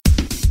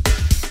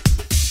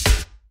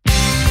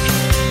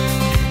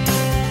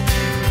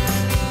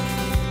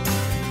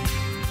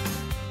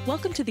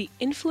Welcome to the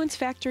Influence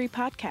Factory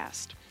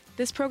podcast.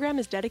 This program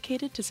is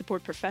dedicated to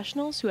support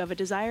professionals who have a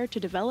desire to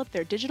develop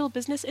their digital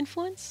business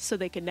influence so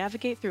they can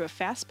navigate through a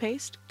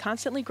fast-paced,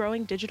 constantly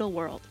growing digital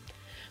world.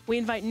 We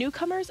invite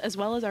newcomers as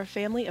well as our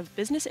family of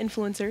business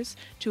influencers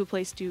to a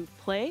place to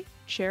play,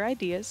 share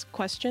ideas,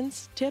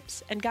 questions,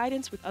 tips, and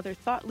guidance with other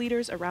thought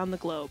leaders around the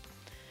globe.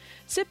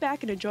 Sit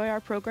back and enjoy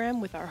our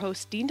program with our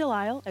host Dean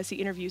Delisle as he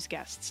interviews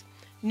guests.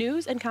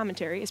 News and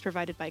commentary is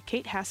provided by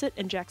Kate Hassett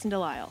and Jackson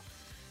Delisle.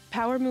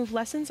 Power Move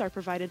lessons are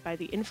provided by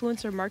the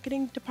Influencer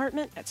Marketing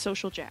Department at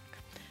Social Jack.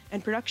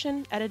 And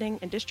production, editing,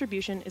 and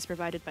distribution is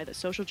provided by the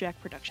Social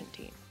Jack production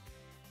team.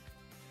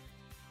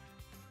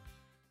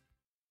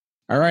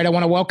 All right, I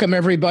want to welcome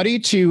everybody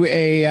to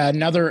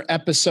another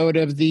episode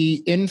of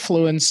the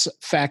Influence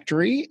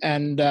Factory,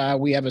 and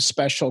we have a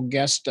special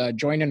guest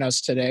joining us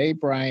today,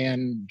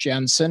 Brian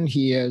Jensen.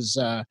 He is,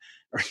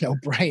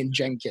 Brian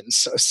Jenkins.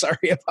 So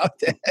sorry about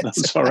that.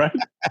 That's all right.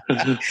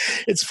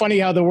 It's funny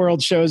how the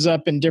world shows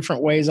up in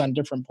different ways on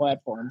different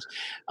platforms.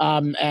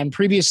 And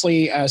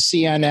previously a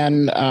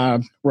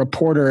CNN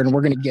reporter, and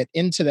we're going to get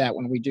into that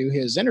when we do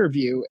his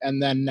interview.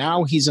 And then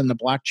now he's in the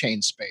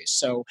blockchain space.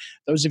 So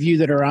those of you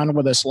that are on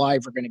with us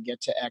live are going to get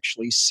to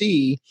actually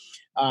see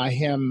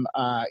him,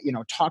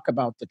 talk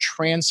about the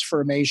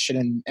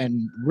transformation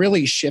and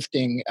really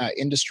shifting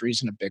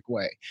industries in a big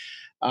way.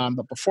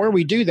 But before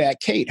we do that,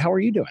 Kate, how are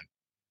you doing?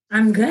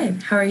 I'm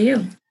good. How are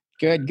you?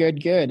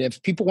 Good.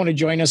 If people want to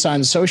join us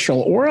on social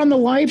or on the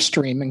live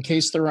stream, in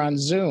case they're on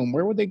Zoom,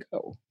 where would they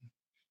go?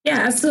 Yeah,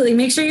 absolutely.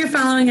 Make sure you're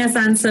following us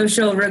on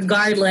social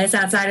regardless.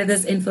 Outside of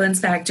this Influence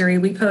Factory,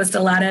 we post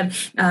a lot of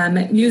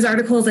news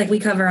articles like we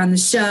cover on the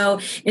show,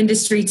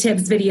 industry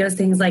tips, videos,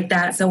 things like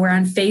that. So we're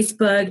on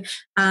Facebook,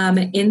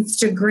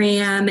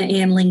 Instagram,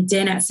 and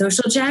LinkedIn at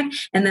Social Jack,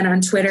 and then on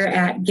Twitter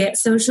at Get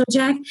Social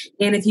Jack.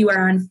 And if you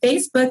are on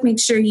Facebook, make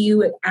sure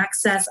you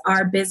access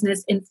our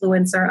Business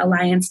Influencer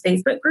Alliance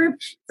Facebook group.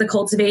 It's a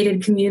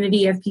cultivated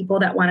community of people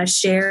that want to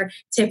share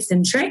tips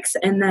and tricks.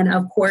 And then,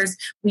 of course,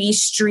 we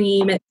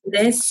stream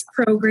this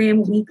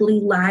program weekly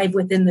live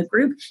within the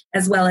group,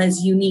 as well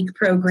as unique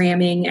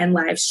programming and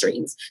live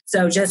streams.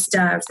 So just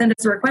send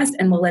us a request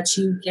and we'll let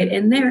you get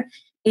in there.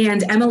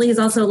 And Emily is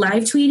also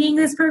live tweeting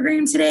this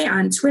program today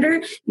on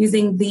Twitter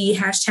using the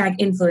hashtag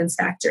Influence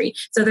Factory.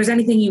 So if there's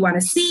anything you want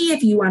to see,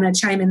 if you want to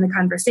chime in the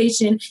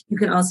conversation, you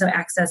can also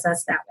access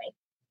us that way.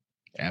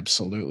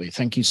 Absolutely.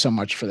 Thank you so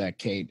much for that,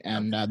 Kate.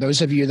 And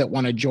those of you that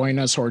want to join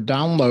us or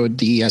download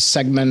the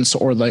segments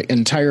or the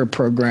entire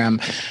program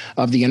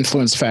of the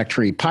Influence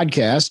Factory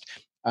podcast,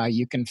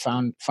 you can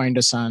find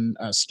us on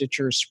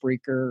Stitcher,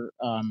 Spreaker,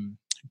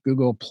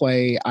 Google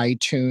Play,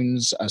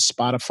 iTunes,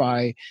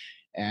 Spotify,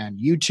 and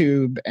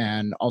YouTube,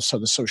 and also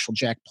the Social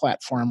Jack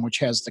platform, which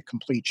has the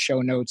complete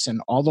show notes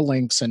and all the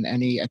links and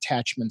any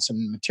attachments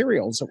and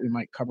materials that we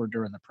might cover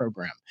during the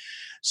program.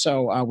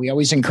 So we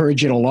always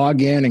encourage you to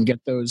log in and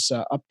get those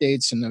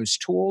updates and those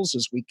tools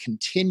as we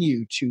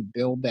continue to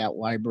build that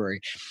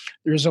library.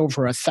 There's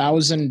over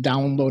 1,000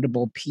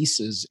 downloadable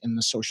pieces in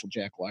the Social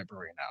Jack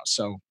library now.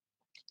 So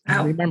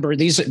remember,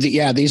 these,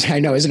 I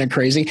know, isn't it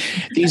crazy?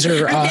 These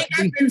are, I've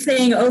been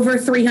saying over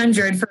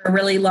 300 for a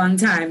really long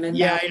time. And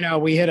I know,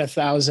 we hit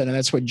 1,000, and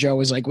that's what Joe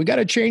was like, we got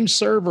to change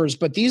servers,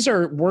 but these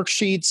are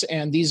worksheets,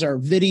 and these are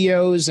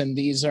videos, and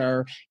these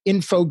are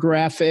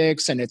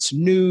infographics, and it's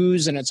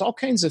news, and it's all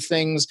kinds of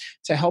things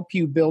to help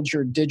you build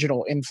your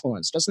digital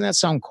influence. Doesn't that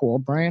sound cool,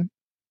 Brian?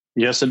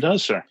 Yes, it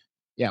does, sir.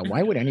 Yeah.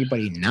 Why would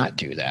anybody not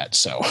do that?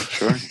 So,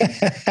 sure.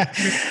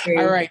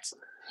 All right.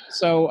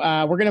 So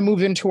we're going to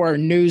move into our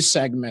news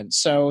segment.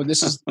 So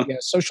this is the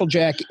Social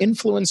Jack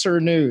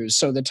Influencer News.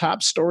 So the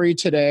top story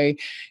today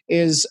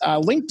is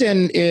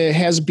LinkedIn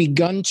has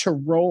begun to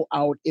roll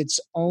out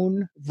its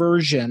own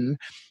version,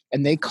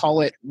 and they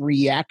call it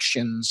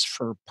reactions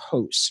for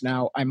posts.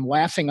 Now, I'm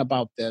laughing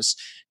about this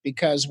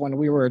because when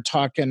we were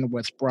talking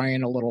with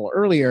Brian a little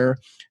earlier,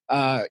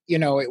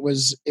 it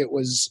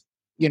was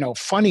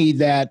funny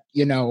that,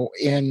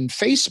 in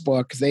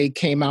Facebook, they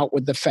came out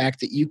with the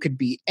fact that you could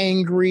be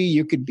angry,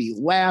 you could be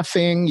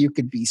laughing, you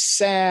could be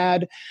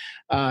sad.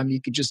 You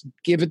could just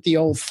give it the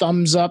old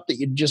thumbs up that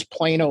you just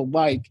plain old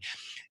like.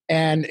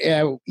 And,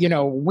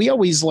 we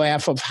always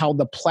laugh of how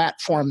the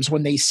platforms,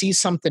 when they see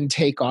something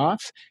take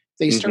off,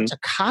 they start to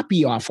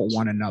copy off of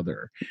one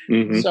another.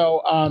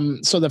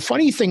 Mm-hmm. So the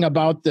funny thing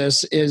about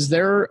this is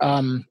their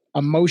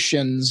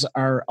emotions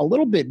are a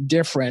little bit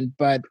different,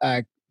 but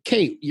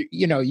Kate,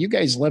 you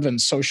guys live in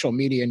social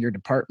media in your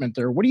department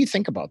there. What do you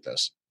think about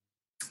this?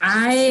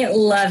 I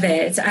love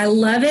it. I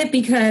love it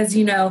because,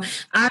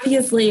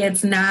 obviously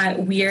it's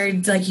not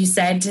weird, like you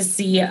said, to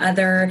see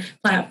other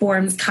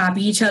platforms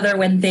copy each other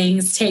when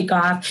things take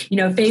off.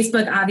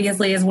 Facebook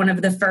obviously is one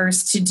of the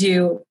first to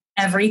do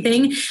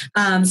everything.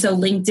 So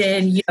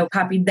LinkedIn,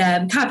 copied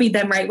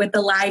them right with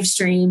the live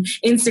stream.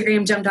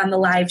 Instagram jumped on the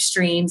live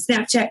stream.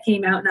 Snapchat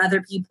came out and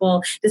other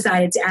people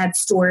decided to add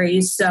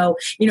stories. So,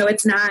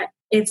 it's not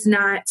it's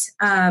not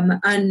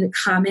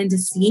uncommon to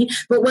see.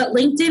 But what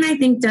LinkedIn, I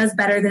think, does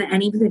better than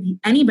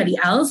anybody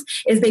else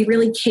is they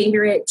really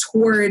cater it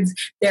towards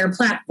their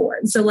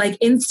platform. So like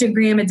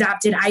Instagram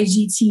adopted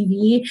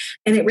IGTV,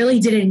 and it really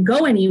didn't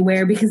go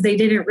anywhere because they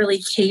didn't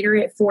really cater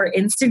it for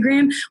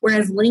Instagram,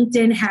 whereas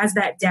LinkedIn has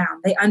that down.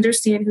 They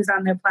understand who's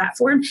on their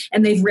platform,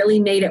 and they've really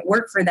made it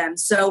work for them.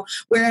 So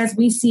whereas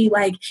we see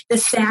like the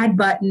sad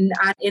button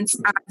on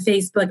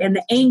Facebook and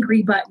the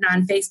angry button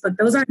on Facebook,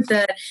 those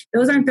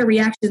aren't the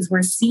reactions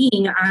we're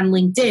seeing on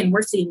LinkedIn.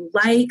 We're seeing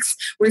likes,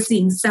 we're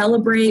seeing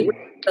celebrate,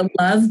 the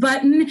love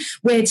button,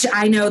 which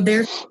I know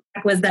their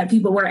feedback was that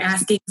people were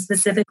asking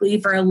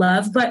specifically for a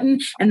love button,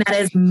 and that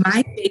is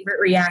my favorite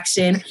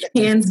reaction,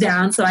 hands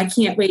down. So I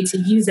can't wait to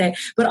use it.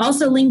 But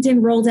also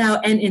LinkedIn rolled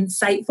out an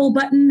insightful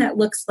button that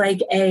looks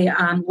like a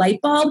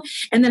light bulb,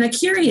 and then a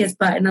curious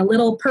button, a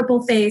little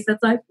purple face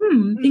that's like,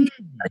 think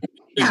about it.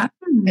 Yeah.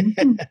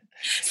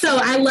 So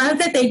I love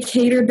that they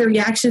catered the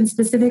reaction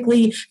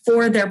specifically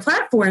for their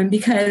platform,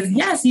 because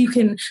yes, you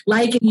can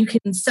like and you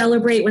can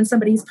celebrate when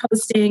somebody's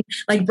posting.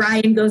 Like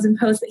Brian goes and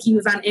posts that he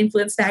was on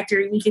Influence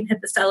Factory, we can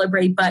hit the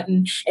celebrate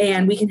button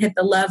and we can hit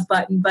the love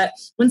button. But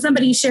when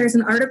somebody shares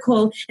an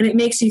article and it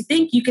makes you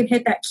think, you can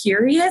hit that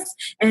curious.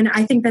 And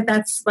I think that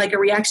that's like a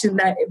reaction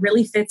that it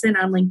really fits in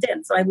on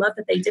LinkedIn. So I love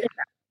that they did it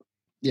that way.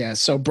 Yeah.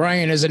 So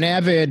Brian, as an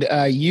avid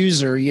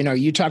user,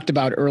 you talked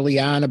about early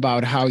on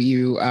about how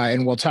you,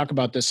 and we'll talk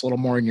about this a little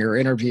more in your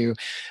interview,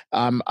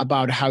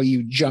 about how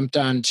you jumped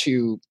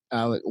onto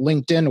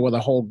LinkedIn with a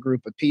whole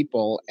group of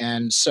people.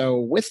 And so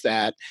with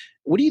that,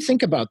 what do you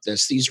think about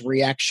these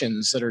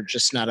reactions that are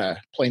just not a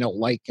plain old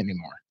like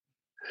anymore?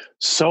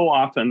 So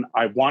often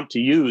I want to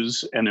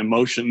use an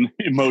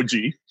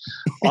emoji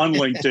on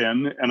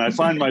LinkedIn, and I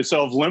find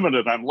myself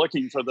limited. I'm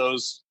looking for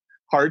those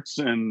hearts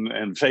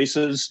and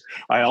faces.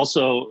 I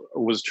also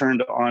was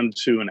turned on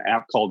to an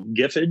app called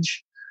Gifage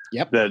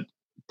that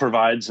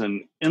provides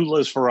an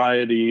endless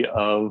variety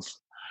of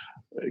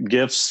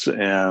GIFs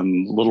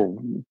and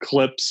little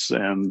clips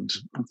and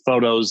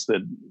photos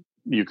that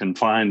you can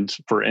find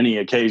for any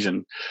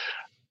occasion.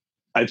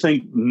 I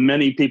think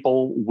many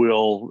people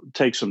will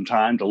take some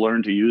time to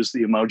learn to use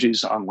the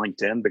emojis on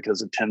LinkedIn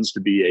because it tends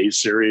to be a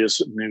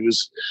serious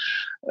news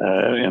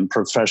and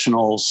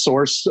professional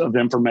source of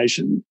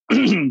information.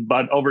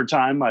 But over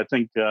time, I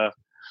think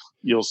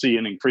you'll see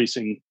an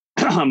increasing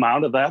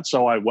amount of that.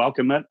 So I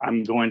welcome it.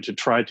 I'm going to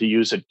try to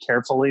use it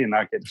carefully and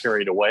not get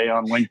carried away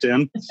on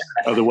LinkedIn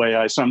the way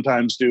I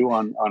sometimes do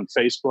on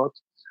Facebook.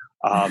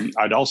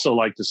 I'd also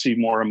like to see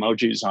more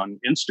emojis on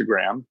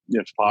Instagram,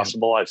 if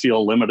possible. I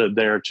feel limited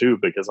there too,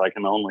 because I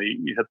can only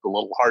hit the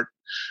little heart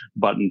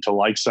button to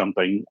like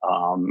something.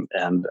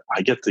 And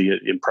I get the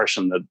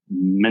impression that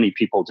many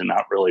people do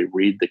not really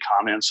read the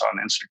comments on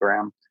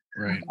Instagram.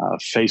 Right.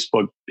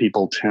 Facebook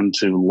people tend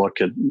to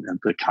look at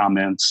the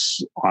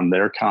comments on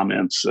their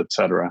comments,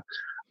 etc.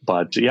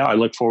 But yeah, I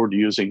look forward to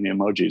using the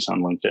emojis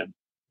on LinkedIn.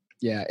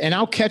 Yeah. And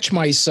I'll catch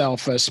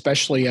myself,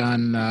 especially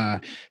on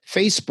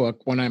Facebook,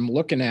 when I'm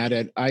looking at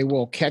it, I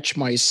will catch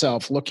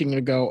myself looking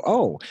to go,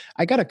 oh,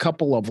 I got a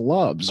couple of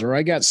loves, or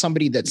I got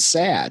somebody that's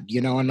sad,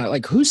 and I'm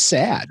like, who's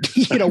sad?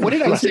 What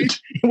did I say?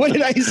 What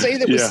did I say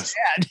that was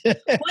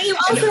sad? Well, you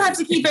also have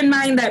to keep in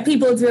mind that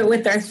people do it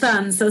with their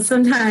thumbs. So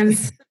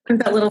sometimes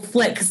that little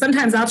flick, because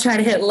sometimes I'll try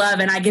to hit love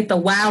and I get the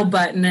wow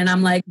button and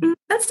I'm like,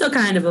 that still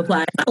kind of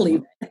applies. I'll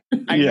leave it.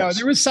 I know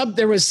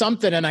there was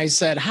something, and I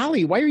said,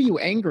 Holly, why are you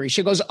angry?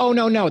 She goes, oh,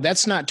 no,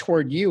 that's not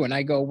toward you. And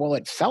I go, well,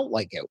 it felt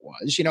like it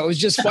was. It was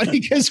just funny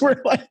because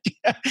we're like,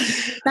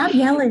 stop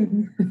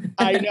yelling.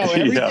 I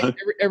know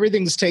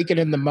everything's taken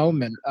in the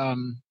moment.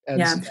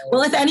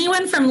 Well, if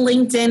anyone from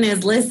LinkedIn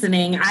is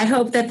listening, I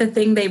hope that the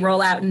thing they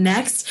roll out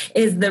next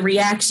is the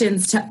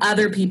reactions to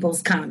other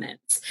people's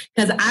comments,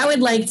 because I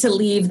would like to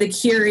leave the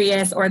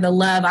curious or the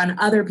love on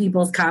other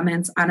people's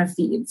comments on a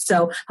feed.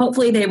 So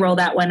hopefully they roll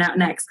that one out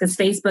next, because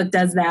Facebook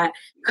does that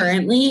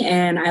currently,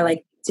 and I like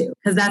it too,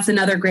 because that's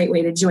another great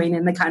way to join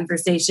in the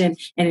conversation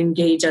and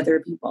engage other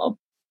people.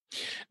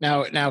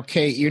 Now,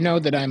 Kate, you know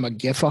that I'm a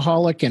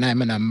GIF-aholic and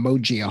I'm an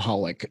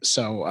emoji-aholic,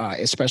 so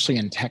especially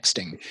in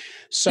texting.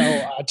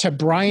 So to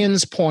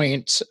Brian's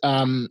point,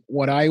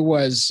 what I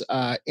was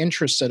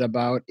interested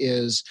about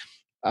is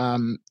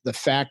the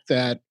fact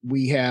that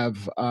we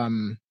have,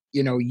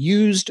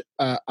 used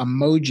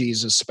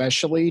emojis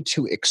especially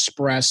to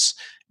express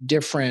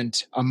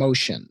different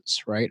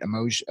emotions, right?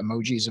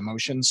 Emojis,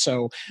 emotions.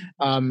 So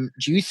do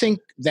you think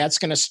that's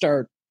going to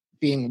start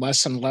being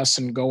less and less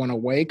and going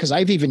away? Because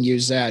I've even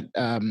used that,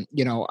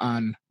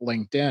 on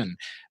LinkedIn.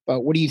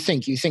 But what do you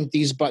think? You think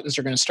these buttons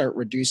are going to start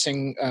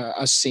reducing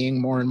us seeing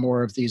more and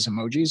more of these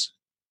emojis?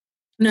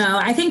 No,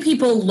 I think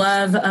people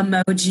love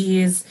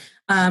emojis.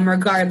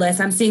 regardless.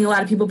 I'm seeing a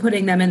lot of people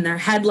putting them in their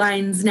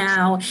headlines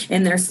now,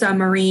 in their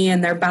summary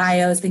and their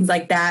bios, things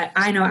like that.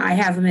 I know I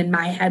have them in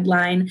my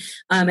headline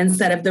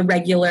instead of the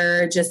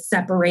regular just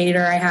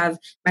separator. I have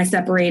my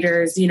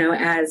separators,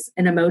 as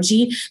an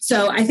emoji.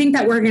 So I think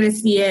that we're going to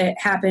see it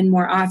happen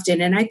more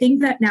often. And I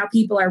think that now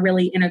people are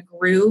really in a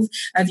groove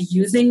of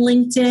using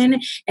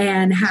LinkedIn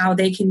and how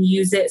they can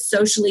use it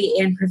socially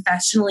and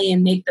professionally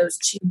and make those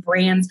two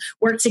brands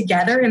work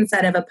together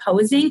instead of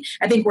opposing.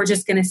 I think we're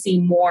just going to see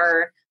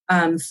more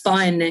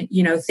fun,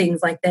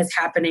 things like this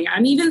happening.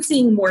 I'm even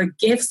seeing more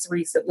GIFs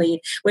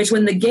recently, which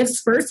when the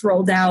GIFs first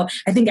rolled out,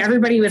 I think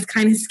everybody was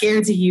kind of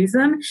scared to use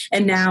them.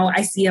 And now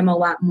I see them a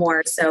lot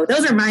more. So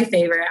those are my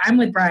favorite. I'm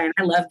with Brian.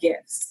 I love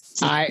GIFs.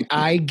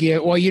 I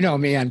give, well,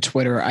 me on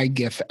Twitter, I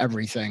GIF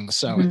everything.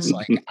 So it's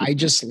like, I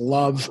just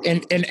love,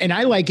 and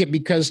I like it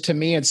because to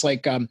me, it's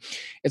like an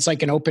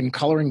open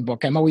coloring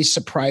book. I'm always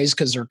surprised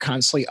because they're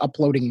constantly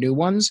uploading new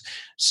ones.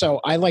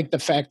 So I like the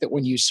fact that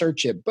when you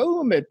search it,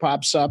 boom, it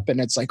pops up and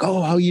it's like,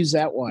 oh, I'll use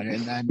that one.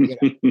 And then,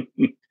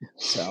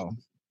 so,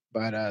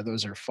 but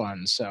those are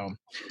fun. So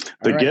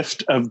the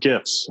gift of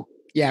gifts.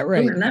 Yeah.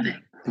 Right. I love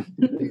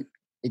it.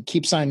 It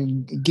keeps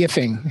on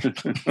gifting.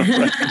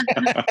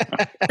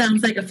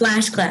 Sounds like a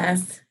flash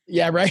class.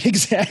 Yeah, right.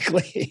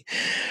 Exactly.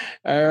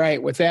 All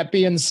right. With that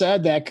being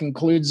said, that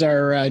concludes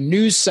our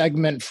news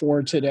segment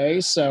for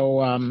today.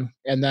 So,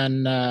 and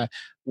then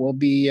we'll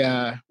be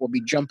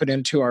jumping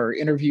into our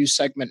interview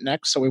segment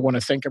next. So we want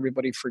to thank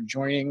everybody for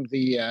joining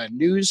the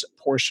news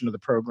portion of the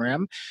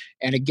program.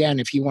 And again,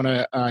 if you want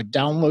to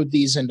download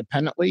these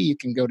independently, you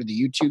can go to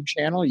the YouTube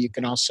channel. You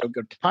can also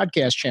go to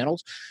podcast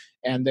channels.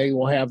 And they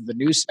will have the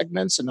news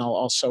segments, and they'll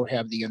also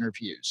have the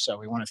interviews. So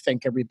we want to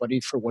thank everybody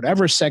for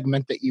whatever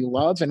segment that you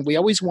love. And we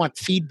always want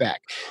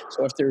feedback.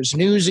 So if there's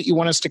news that you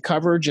want us to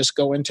cover, just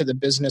go into the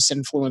Business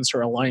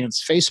Influencer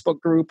Alliance Facebook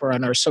group or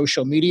on our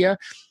social media,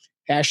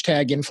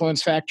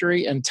 #Influence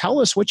Factory, and tell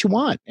us what you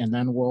want. And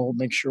then we'll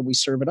make sure we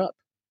serve it up.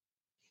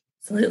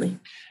 Absolutely.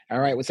 All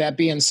right. With that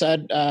being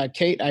said,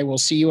 Kate, I will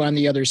see you on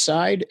the other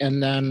side.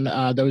 And then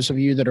those of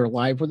you that are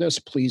live with us,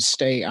 please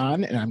stay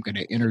on. And I'm going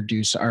to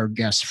introduce our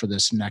guest for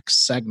this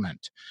next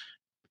segment.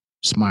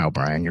 Smile,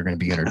 Brian. You're going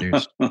to be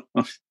introduced.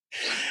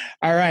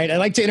 All right. I'd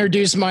like to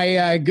introduce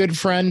my good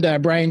friend,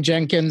 Brian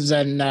Jenkins,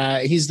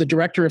 and he's the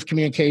Director of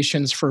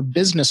Communications for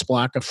Business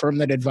Block, a firm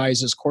that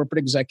advises corporate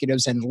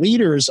executives and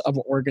leaders of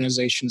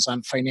organizations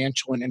on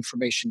financial and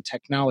information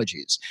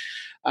technologies.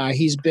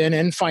 He's been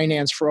in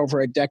finance for over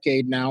a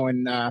decade now,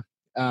 and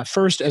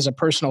first as a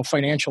personal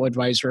financial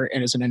advisor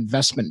and as an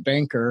investment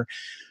banker.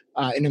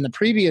 And in the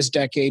previous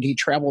decade, he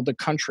traveled the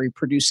country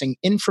producing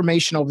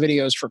informational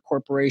videos for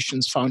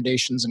corporations,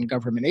 foundations, and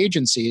government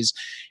agencies.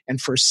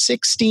 And for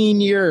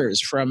 16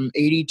 years, from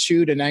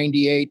 82 to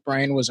 98,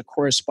 Brian was a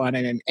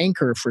correspondent and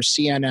anchor for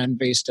CNN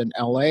based in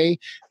LA,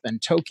 then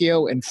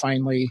Tokyo, and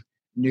finally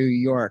New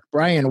York.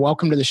 Brian,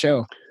 welcome to the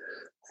show.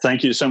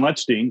 Thank you so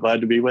much, Dean.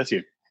 Glad to be with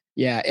you.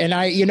 Yeah.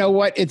 And you know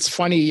what? It's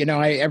funny,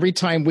 every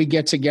time we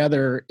get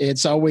together,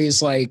 it's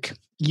always like,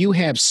 you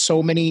have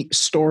so many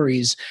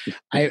stories.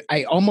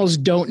 I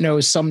almost don't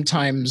know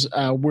sometimes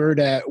where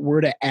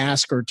to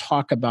ask or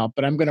talk about,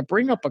 but I'm going to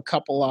bring up a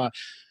couple of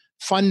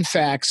fun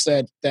facts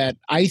that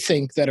I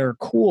think that are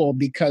cool,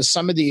 because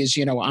some of these,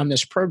 on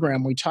this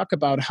program, we talk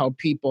about how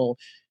people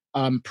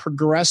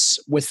progress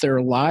with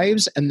their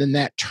lives, and then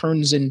that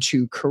turns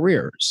into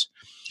careers.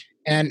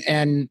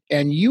 And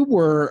you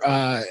were,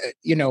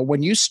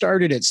 when you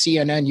started at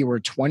CNN, you were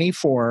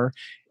 24.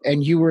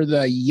 And you were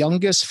the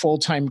youngest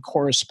full-time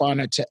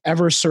correspondent to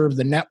ever serve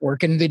the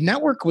network. And the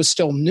network was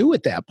still new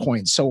at that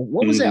point. So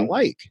what was that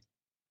like?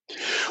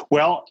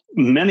 Well,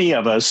 many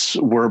of us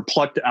were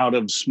plucked out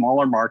of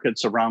smaller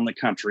markets around the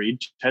country.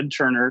 Ted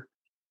Turner,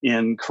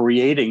 in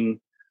creating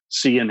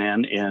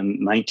CNN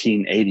in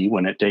 1980,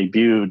 when it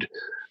debuted,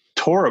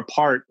 tore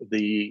apart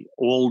the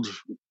old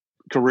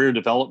career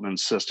development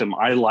system.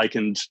 I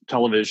likened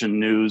television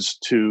news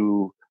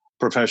to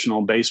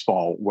professional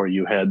baseball, where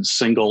you had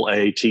single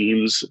A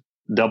teams,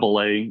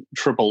 double A,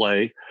 triple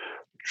A.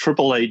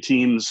 Triple A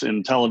teams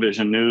in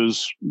television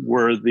news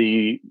were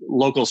the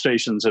local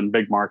stations in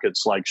big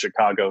markets like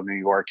Chicago, New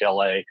York,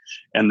 LA,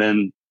 and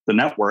then the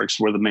networks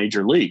were the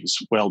major leagues.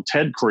 Well,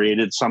 Ted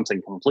created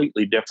something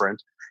completely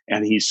different,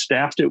 and he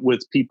staffed it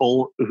with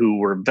people who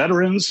were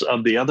veterans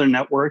of the other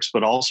networks,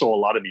 but also a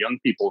lot of young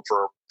people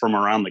from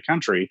around the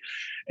country.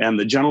 And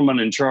the gentleman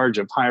in charge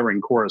of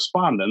hiring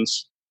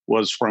correspondents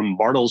was from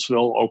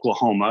Bartlesville,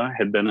 Oklahoma,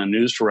 had been a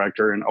news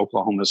director in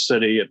Oklahoma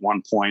City at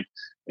one point,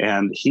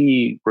 and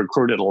he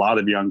recruited a lot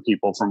of young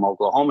people from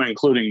Oklahoma,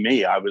 including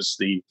me. I was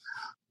the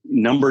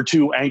number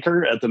 2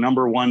 anchor at the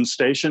number 1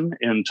 station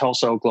in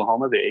Tulsa,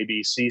 Oklahoma, the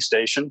ABC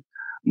station.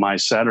 My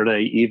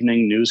Saturday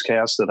evening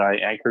newscast that I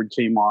anchored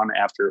came on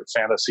after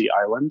Fantasy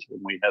Island,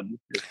 and we had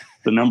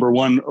the number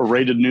 1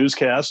 rated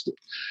newscast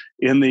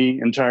in the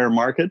entire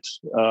market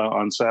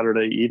on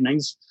Saturday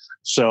evenings.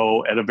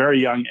 So at a very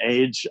young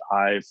age,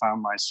 I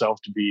found myself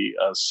to be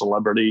a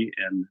celebrity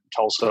in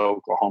Tulsa,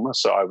 Oklahoma.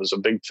 So I was a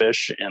big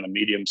fish in a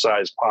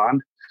medium-sized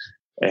pond.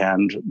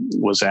 and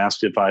was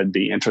asked if I'd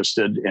be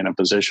interested in a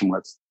position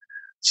with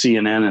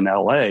CNN in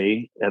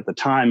LA. At the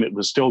time, it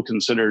was still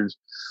considered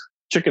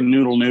chicken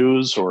noodle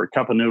news or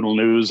cup of noodle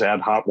news,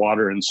 add hot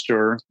water and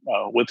stir.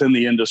 Within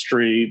the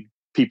industry,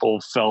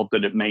 people felt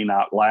that it may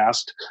not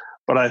last.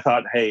 But I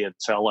thought, hey,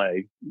 it's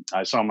LA.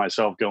 I saw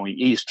myself going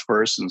east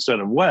first instead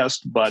of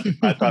west, but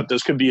I thought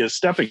this could be a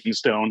stepping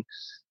stone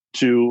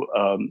to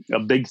a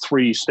big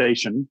three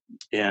station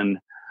in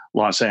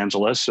Los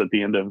Angeles at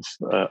the end of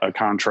a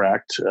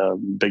contract.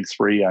 Big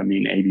three, I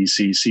mean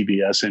ABC,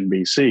 CBS,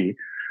 NBC.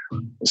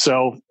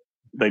 So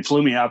they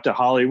flew me out to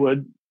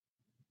Hollywood.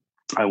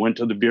 I went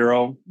to the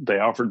bureau. They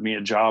offered me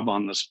a job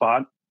on the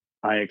spot.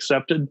 I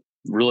accepted.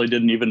 Really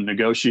didn't even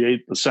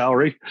negotiate the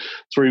salary.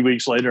 3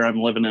 weeks later,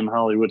 I'm living in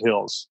Hollywood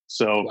Hills.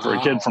 So for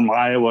a kid from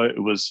Iowa,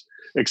 it was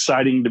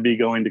exciting to be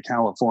going to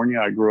California.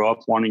 I grew up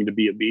wanting to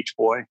be a beach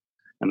boy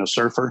and a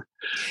surfer.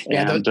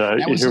 Yeah, and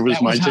here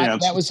was my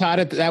chance. That was hot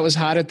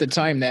at the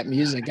time, that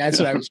music. That's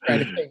what I was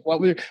trying to think.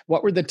 What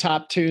were the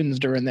top tunes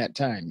during that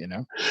time, you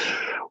know?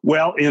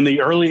 Well, in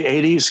the early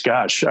 80s,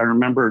 gosh, I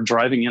remember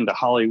driving into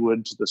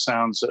Hollywood to the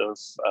sounds of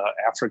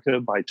Africa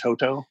by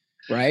Toto.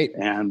 Right.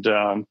 And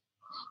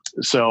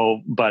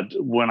but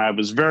when I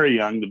was very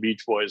young, the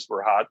Beach Boys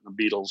were hot, and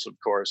the Beatles, of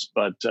course.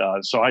 But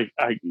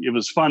it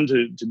was fun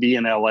to be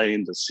in LA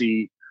and to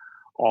see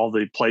all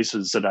the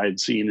places that I had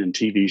seen in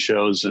TV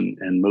shows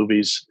and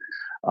movies.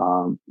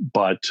 So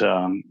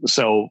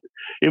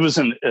it was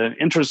an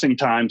interesting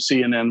time.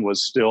 CNN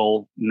was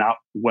still not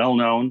well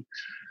known.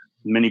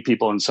 Many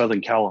people in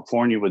Southern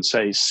California would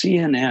say,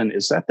 CNN,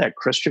 is that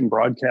Christian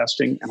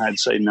broadcasting? And I'd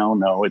say,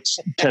 no, it's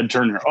Ted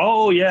Turner.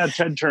 Oh, yeah,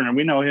 Ted Turner.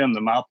 We know him,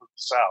 the mouth of the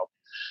South.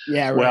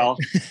 Yeah, right.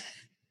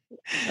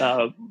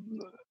 Well,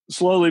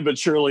 slowly but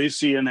surely,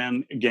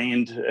 CNN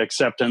gained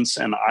acceptance,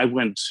 and I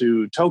went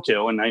to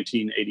Tokyo in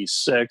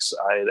 1986.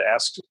 I had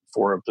asked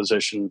for a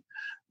position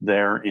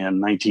there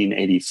in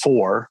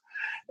 1984,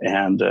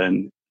 and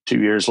then 2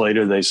 years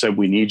later, they said,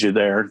 we need you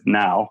there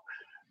now.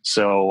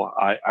 So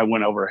I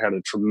went over, had a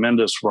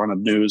tremendous run of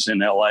news in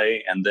LA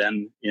and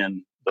then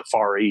in the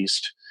Far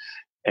East,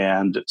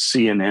 and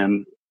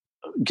CNN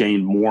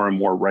gained more and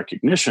more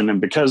recognition.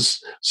 And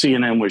because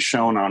CNN was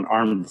shown on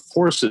Armed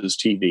Forces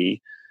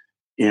TV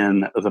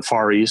in the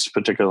Far East,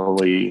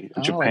 particularly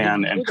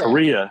Japan and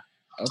Korea.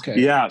 Okay.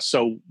 Yeah.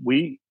 So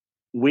we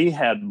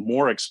had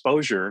more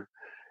exposure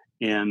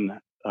in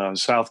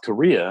South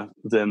Korea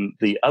than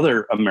the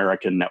other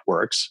American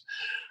networks.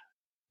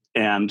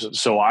 And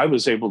so I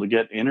was able to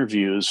get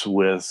interviews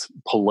with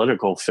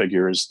political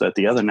figures that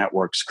the other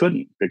networks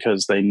couldn't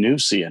because they knew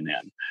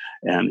CNN.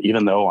 And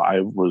even though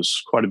I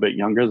was quite a bit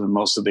younger than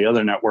most of the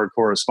other network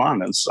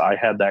correspondents, I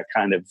had that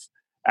kind of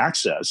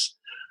access.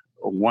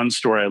 One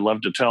story I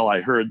love to tell, I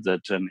heard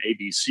that an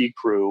ABC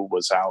crew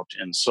was out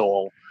in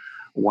Seoul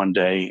one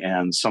day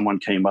and someone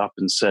came up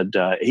and said,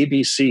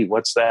 ABC,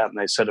 what's that? And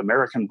they said,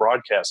 American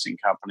Broadcasting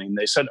Company. And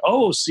they said,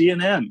 oh,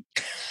 CNN.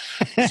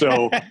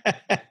 So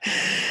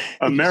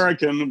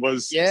American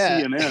was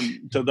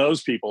CNN to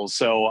those people.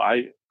 So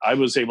I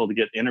was able to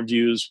get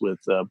interviews with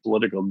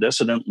political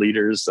dissident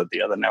leaders that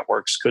the other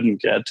networks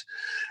couldn't get.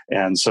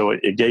 And so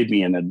it gave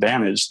me an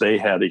advantage. They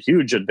had a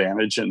huge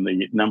advantage in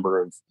the number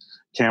of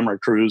camera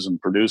crews and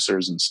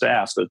producers and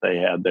staff that they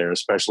had there,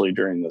 especially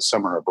during the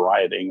summer of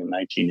rioting in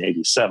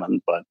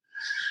 1987. But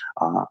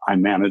I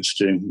managed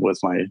to, with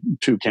my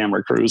 2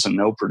 camera crews and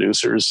no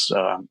producers,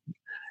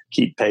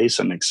 keep pace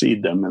and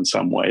exceed them in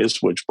some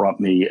ways, which brought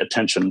me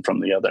attention from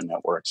the other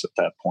networks at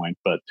that point.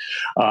 But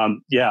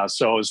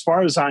so as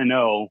far as I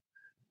know,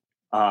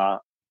 I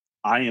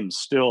am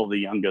still the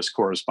youngest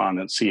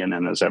correspondent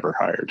CNN has ever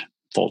hired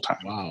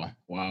full-time.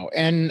 Wow.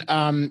 And,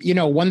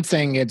 one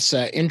thing, it's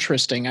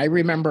interesting. I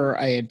remember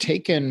I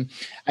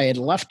had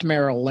left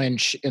Merrill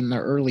Lynch in the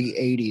early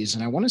 80s,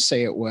 and I want to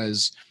say it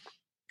was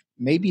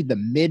maybe the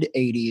mid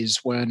 80s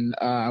when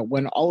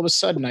all of a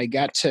sudden I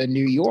got to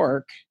New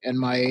York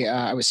and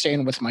I was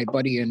staying with my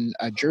buddy in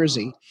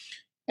Jersey,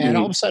 and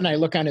all of a sudden I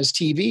look on his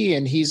TV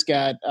and he's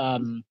got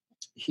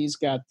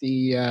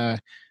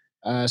the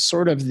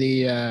sort of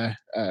the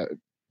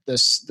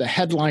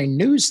headline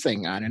news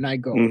thing on, and I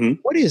go,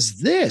 what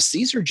is this?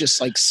 These are just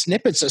like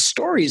snippets of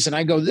stories. And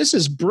I go, this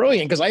is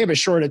brilliant, because I have a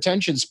short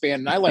attention span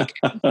and I like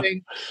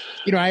anything.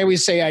 I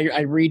always say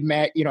I read,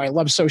 I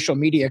love social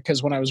media,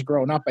 because when I was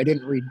growing up, I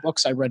didn't read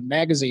books. I read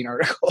magazine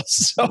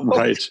articles.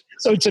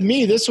 So to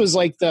me, this was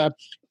like the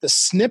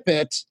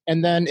snippet.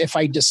 And then if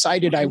I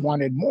decided I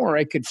wanted more,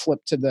 I could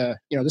flip to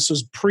this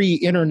was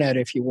pre-internet,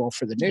 if you will,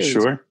 for the news.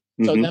 Sure.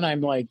 So then I'm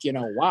like,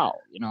 wow,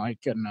 I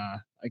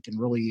can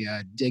really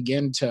dig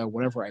into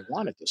whatever I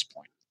want at this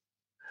point.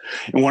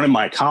 And one of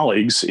my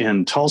colleagues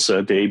in Tulsa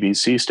at the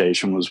ABC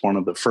station was one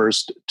of the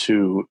first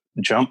to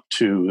jump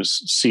to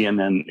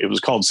CNN. It was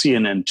called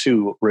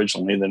CNN2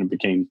 originally, then it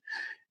became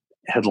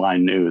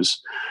Headline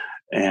News.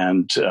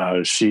 And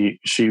she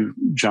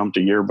jumped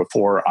a year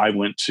before I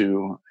went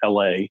to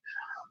LA.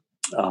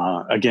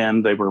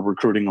 Again, they were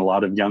recruiting a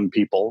lot of young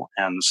people,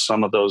 and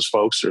some of those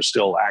folks are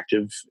still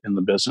active in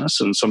the business.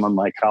 And some of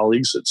my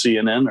colleagues at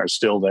CNN are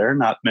still there,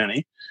 not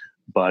many,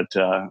 but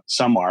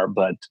some are.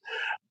 But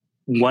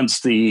once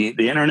the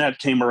internet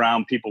came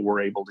around, people were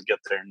able to get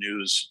their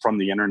news from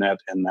the internet.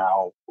 And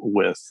now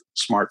with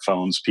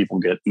smartphones, people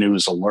get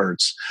news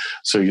alerts.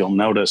 So you'll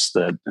notice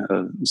that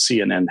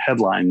CNN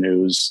headline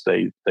news,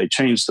 they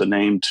changed the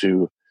name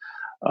to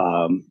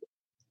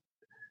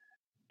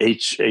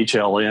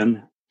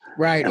HLN.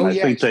 Right. And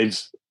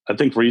I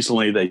think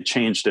recently they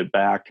changed it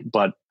back,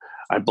 but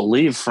I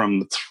believe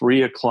from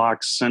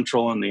 3:00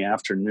 Central in the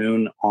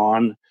afternoon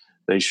on,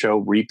 they show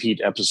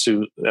repeat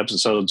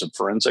episodes of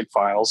Forensic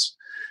Files.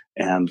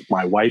 And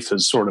my wife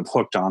is sort of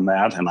hooked on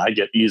that, and I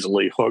get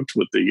easily hooked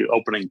with the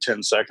opening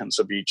 10 seconds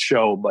of each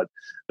show, but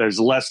there's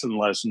less and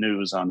less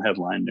news on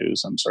headline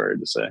news, I'm sorry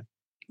to say.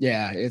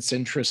 Yeah, it's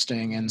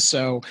interesting. And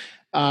so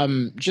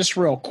just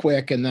real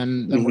quick, and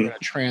then we're going to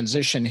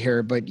transition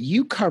here, but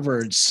you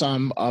covered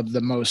some of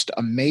the most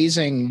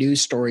amazing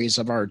news stories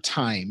of our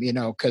time,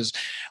 because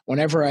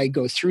whenever I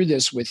go through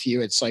this with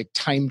you, it's like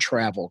time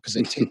travel because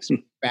it takes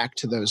me back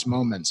to those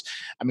moments.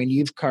 I mean,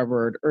 you've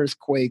covered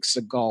earthquakes,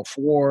 the Gulf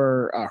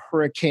War,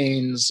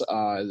 hurricanes,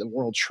 the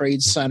World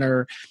Trade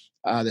Center,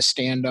 the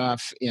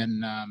standoff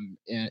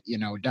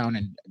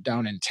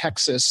down in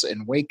Texas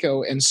in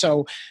Waco. And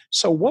so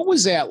what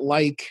was that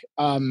like?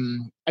 I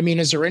mean,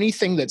 is there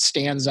anything that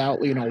stands out,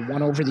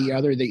 one over the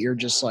other that you're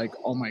just like,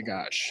 oh my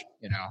gosh,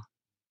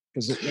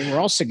 because they were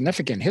all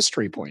significant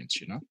history points,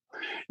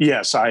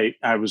 Yes, I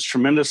was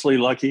tremendously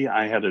lucky.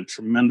 I had a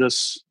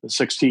tremendous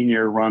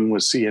 16-year run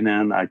with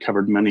CNN. I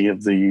covered many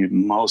of the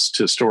most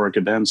historic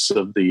events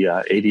of the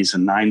 80s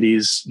and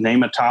 90s.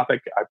 Name a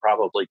topic, I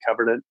probably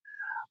covered it.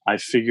 I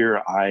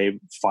figure I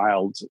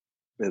filed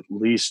at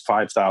least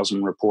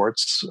 5,000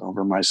 reports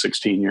over my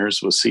 16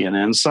 years with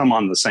CNN, some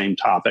on the same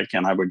topic,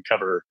 and I would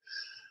cover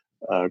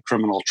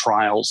criminal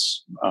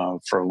trials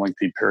for a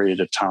lengthy period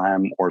of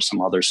time or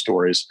some other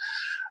stories.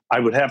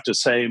 I would have to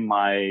say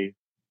my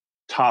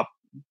top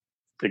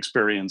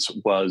experience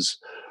was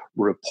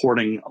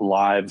reporting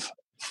live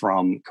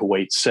from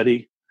Kuwait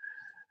City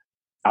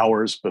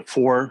hours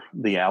before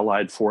the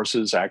Allied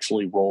forces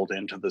actually rolled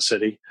into the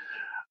city.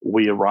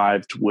 We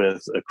arrived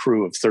with a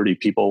crew of 30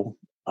 people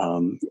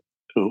in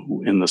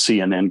the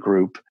CNN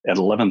group at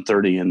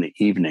 11:30 in the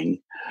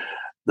evening.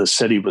 The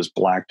city was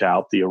blacked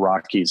out. The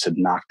Iraqis had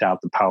knocked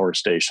out the power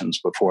stations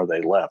before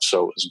they left.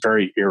 So it was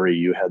very eerie.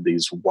 You had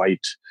these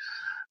white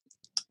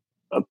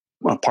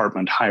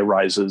apartment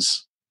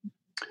high-rises,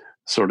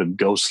 sort of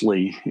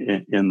ghostly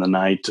in the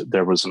night.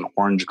 There was an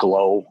orange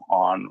glow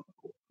on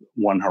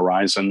one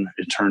horizon.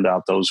 It turned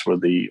out those were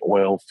the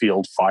oil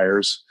field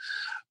fires.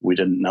 We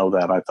didn't know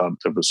that. I thought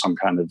there was some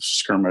kind of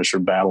skirmish or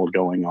battle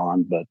going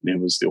on, but it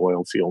was the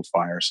oil field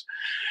fires.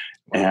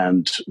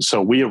 And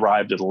so we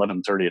arrived at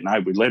 11:30 at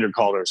night. We later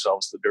called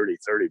ourselves the Dirty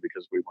 30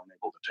 because we weren't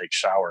able to take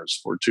showers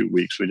for 2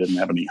 weeks. We didn't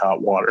have any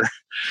hot water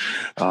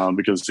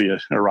because the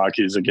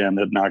Iraqis, again,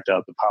 had knocked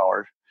out the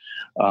power.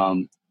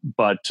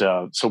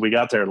 So we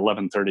got there at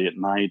 11:30 at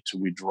night.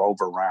 We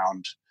drove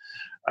around.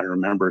 I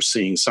remember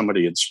seeing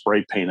somebody had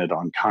spray painted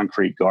on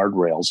concrete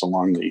guardrails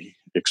along the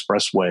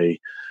expressway,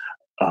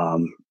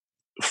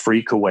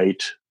 Free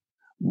Kuwait,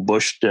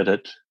 Bush did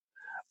it,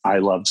 I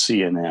love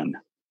CNN.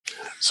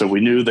 So we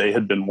knew they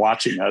had been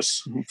watching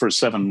us for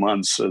 7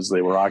 months as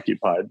they were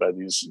occupied by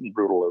these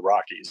brutal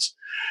Iraqis.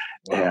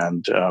 Wow.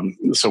 And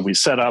so we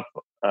set up,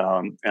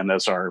 and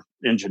as our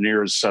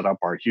engineers set up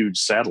our huge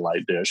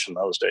satellite dish, in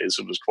those days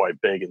it was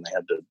quite big, and they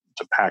had to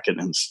pack it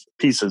in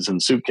pieces in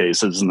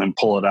suitcases and then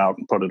pull it out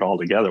and put it all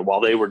together. While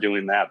they were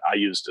doing that, I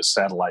used a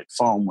satellite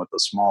phone with a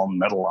small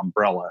metal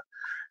umbrella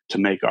to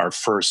make our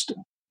first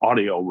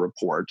audio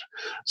report.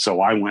 So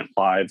I went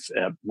live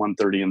at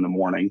 1:30 in the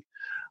morning.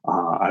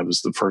 I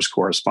was the first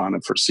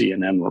correspondent for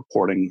CNN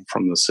reporting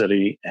from the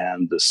city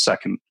and the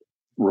second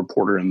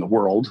reporter in the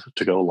world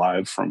to go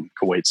live from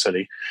Kuwait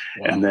City.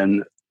 Wow. And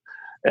then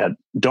at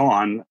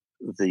dawn,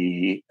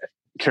 the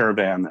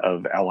caravan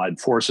of Allied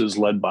forces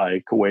led by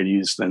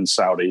Kuwaitis, then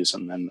Saudis,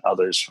 and then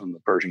others from the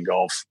Persian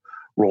Gulf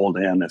rolled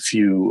in, a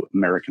few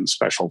American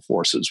special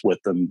forces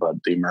with them,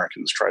 but the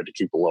Americans tried to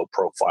keep a low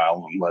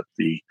profile and let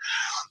the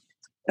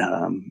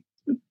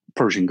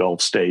Persian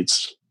Gulf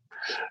states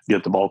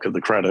get the bulk of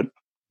the credit.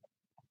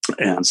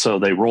 And so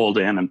they rolled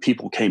in, and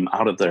people came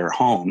out of their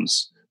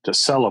homes to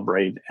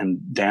celebrate and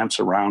dance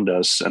around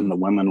us, and the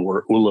women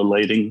were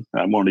ululating.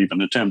 I won't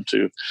even attempt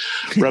to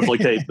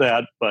replicate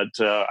that, but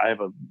I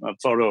have a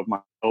photo of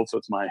myself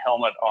with my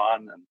helmet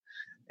on,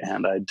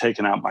 and I'd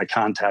taken out my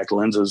contact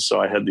lenses, so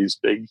I had these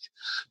big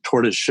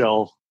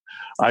tortoiseshell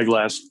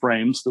eyeglass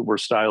frames that were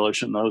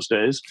stylish in those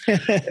days,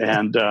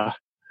 and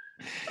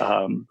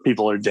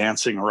people are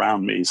dancing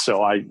around me.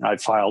 So I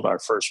filed our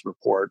first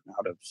report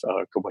out of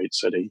Kuwait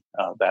City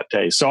that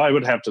day. So I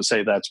would have to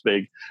say that's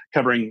big.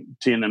 Covering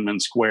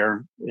Tiananmen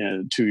Square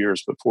 2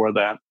 years before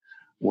that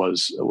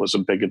was a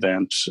big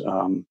event.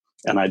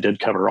 And I did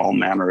cover all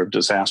manner of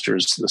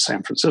disasters, the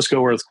San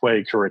Francisco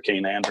earthquake,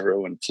 Hurricane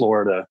Andrew in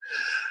Florida.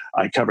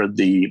 I covered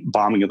the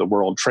bombing of the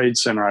World Trade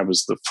Center. I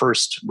was the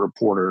first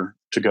reporter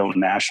to go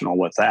national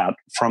with that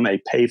from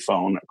a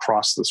payphone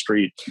across the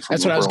street from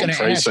That's the what I was World going to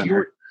Trade ask.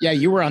 Center.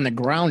 You were on the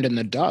ground in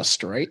the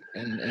dust, right?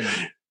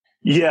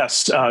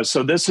 Yes.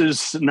 So this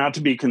is not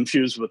to be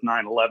confused with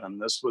 9/11.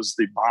 This was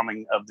the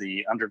bombing of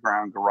the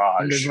underground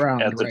garage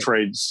at the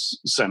Trade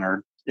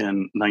Center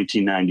in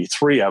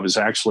 1993. I was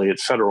actually at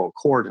federal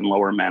court in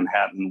Lower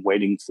Manhattan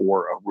waiting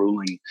for a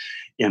ruling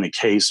in a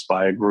case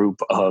by a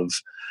group of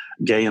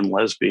gay and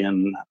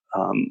lesbian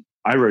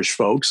Irish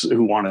folks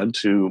who wanted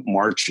to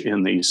march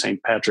in the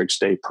St. Patrick's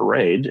Day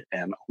parade,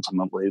 and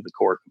ultimately the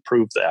court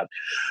approved that.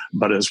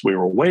 But as we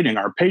were waiting,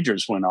 our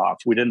pagers went off.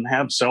 We didn't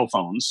have cell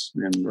phones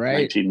in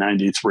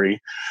 1993.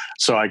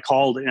 So I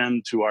called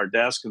in to our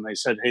desk and they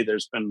said, hey,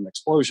 there's been an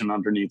explosion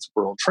underneath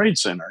the World Trade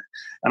Center.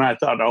 And I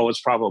thought, oh, it's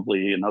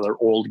probably another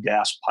old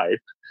gas pipe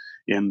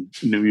in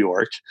New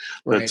York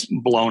that's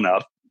blown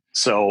up.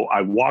 So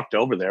I walked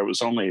over there. It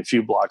was only a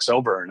few blocks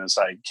over. And as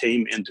I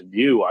came into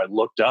view, I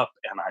looked up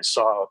and I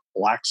saw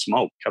black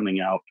smoke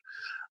coming out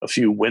a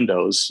few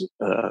windows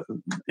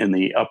in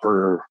the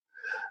upper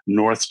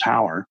north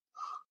tower.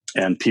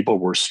 And people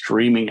were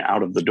streaming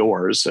out of the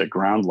doors at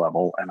ground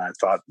level. And I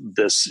thought,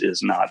 this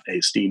is not a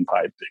steam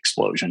pipe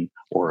explosion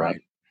or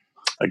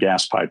a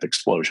gas pipe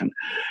explosion.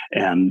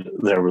 And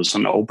there was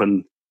an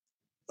open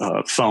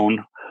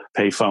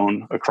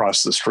payphone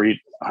across the street.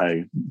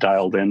 I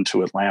dialed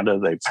into Atlanta.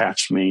 They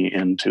patched me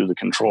into the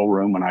control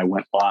room and I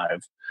went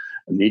live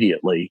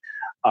immediately.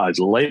 I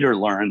later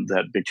learned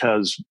that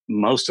because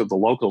most of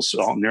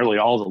the nearly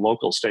all the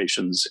local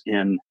stations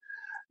in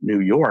New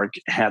York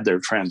had their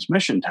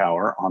transmission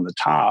tower on the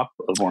top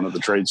of one of the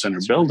Trade Center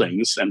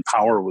buildings and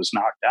power was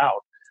knocked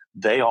out,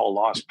 they all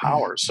lost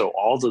power. So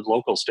all the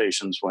local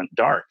stations went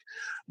dark.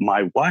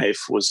 My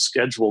wife was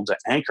scheduled to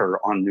anchor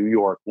on New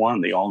York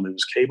One, the all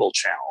news cable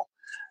channel,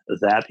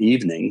 that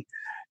evening.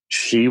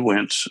 She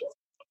went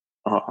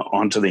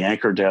onto the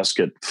anchor desk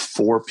at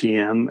 4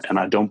 p.m. and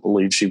I don't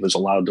believe she was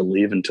allowed to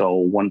leave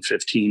until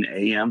 1:15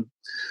 a.m.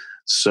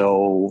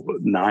 So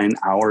 9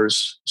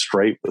 hours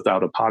straight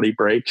without a potty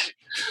break,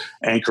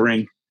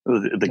 anchoring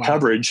the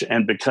coverage.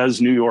 And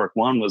because New York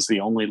One was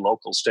the only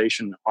local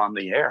station on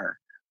the air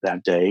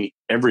that day,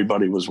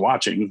 everybody was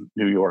watching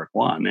New York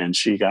One, and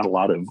she got a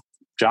lot of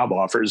job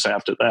offers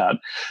after that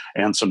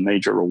and some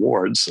major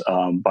awards.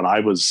 But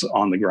I was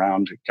on the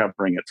ground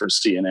covering it for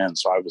CNN.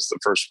 So I was the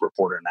first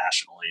reporter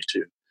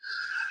nationally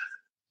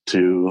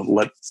to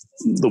let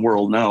the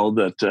world know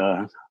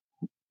that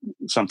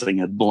something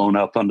had blown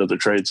up under the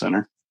Trade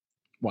Center.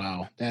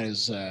 Wow, that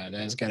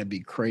has got to be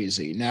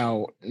crazy.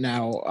 Now,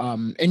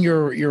 and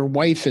your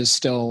wife is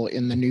still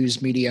in the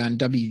news media on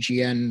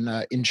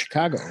WGN in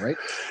Chicago, right?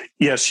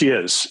 Yes, she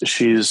is.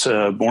 She's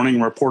a morning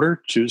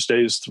reporter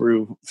Tuesdays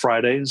through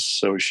Fridays,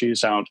 so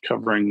she's out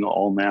covering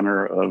all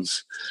manner of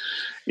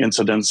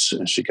incidents.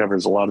 She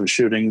covers a lot of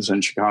shootings in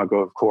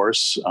Chicago, of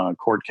course,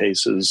 court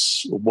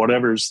cases,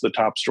 whatever's the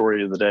top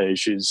story of the day.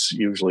 She's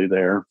usually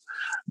there.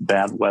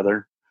 Bad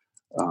weather,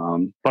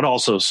 but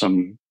also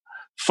some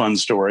fun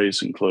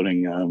stories,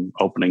 including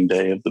opening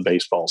day of the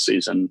baseball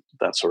season,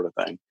 that sort of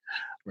thing.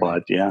 Right.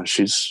 But yeah,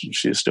 she's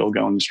still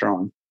going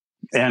strong.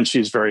 And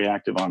she's very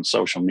active on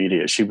social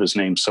media. She was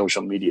named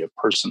Social Media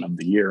Person of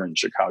the Year in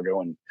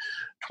Chicago in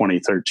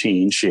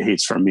 2013. She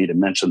hates for me to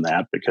mention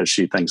that because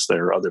she thinks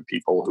there are other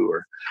people who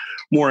are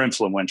more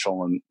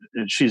influential. And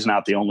she's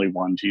not the only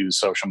one to use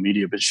social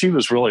media, but she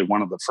was really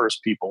one of the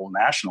first people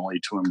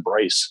nationally to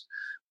embrace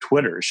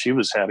Twitter. She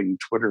was having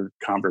Twitter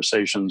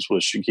conversations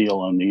with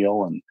Shaquille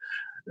O'Neal and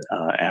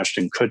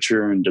Ashton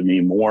Kutcher and Demi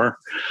Moore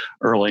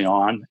early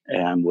on,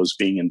 and was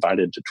being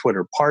invited to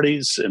Twitter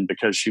parties. And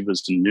because she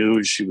was in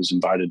news, she was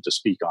invited to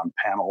speak on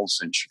panels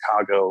in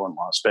Chicago and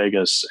Las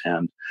Vegas,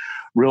 and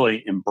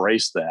really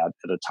embraced that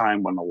at a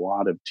time when a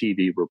lot of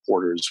TV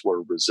reporters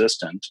were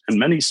resistant, and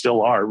many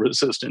still are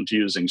resistant to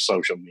using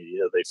social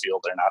media. They feel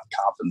they're not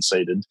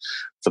compensated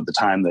for the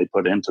time they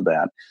put into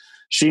that.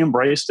 She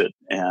embraced it,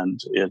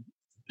 and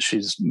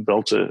she's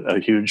built a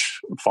huge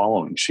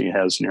following. She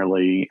has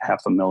nearly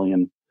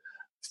 500,000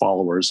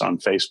 followers on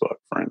Facebook,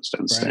 for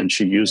instance, right. And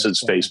she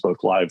uses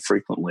Facebook Live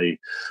frequently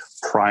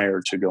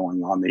prior to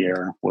going on the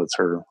air with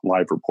her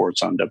live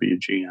reports on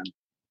WGN.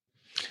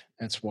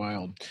 That's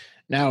wild.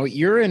 Now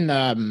you're in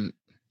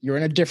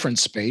a different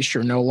space.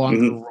 You're no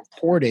longer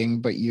reporting,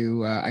 but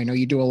I know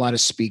you do a lot of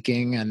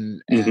speaking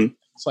and things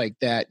like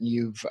that.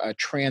 You've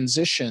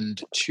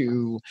transitioned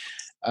to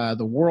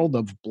the world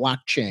of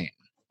blockchain.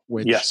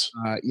 Which, yes.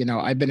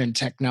 I've been in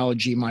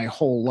technology my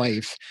whole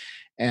life,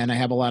 and I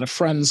have a lot of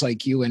friends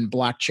like you in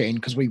blockchain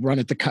because we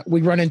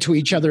run into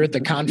each other at the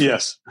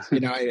conference.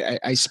 Yes.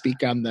 I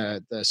speak on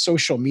the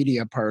social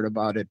media part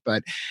about it,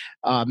 but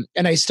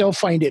and I still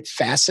find it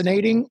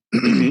fascinating.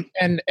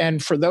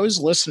 And for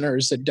those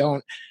listeners that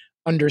don't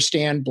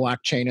understand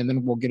blockchain, and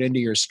then we'll get into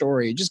your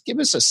story, just give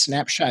us a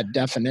snapshot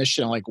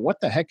definition, like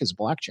what the heck is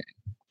blockchain?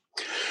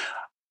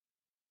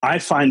 I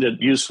find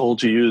it useful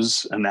to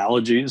use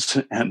analogies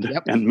and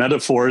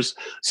metaphors.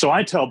 So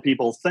I tell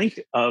people, think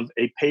of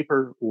a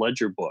paper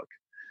ledger book.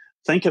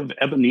 Think of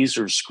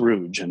Ebenezer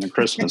Scrooge in A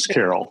Christmas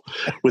Carol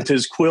with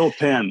his quill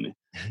pen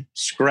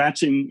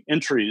scratching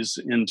entries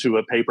into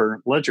a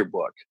paper ledger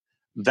book.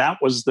 That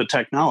was the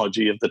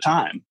technology of the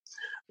time.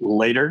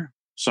 Later,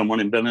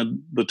 someone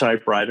invented the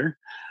typewriter.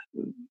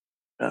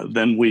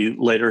 Then we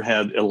later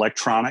had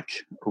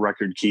electronic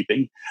record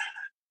keeping.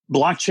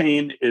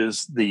 Blockchain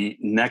is the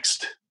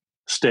next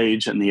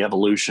stage in the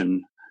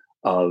evolution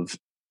of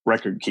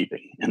record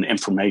keeping and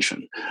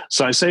information.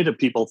 So I say to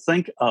people,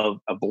 think of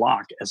a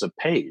block as a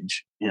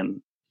page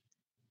in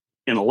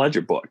a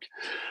ledger book.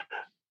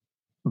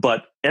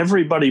 But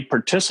everybody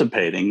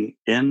participating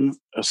in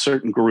a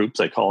certain group,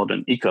 they call it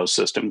an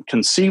ecosystem,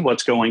 can see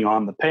what's going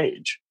on the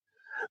page.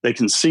 They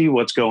can see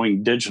what's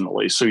going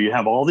digitally. So you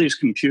have all these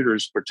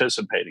computers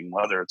participating,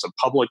 whether it's a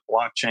public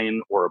blockchain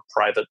or a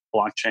private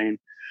blockchain.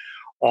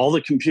 All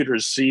the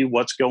computers see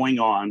what's going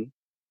on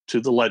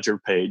to the ledger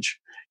page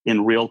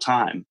in real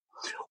time.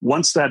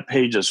 Once that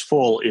page is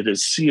full, it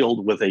is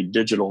sealed with a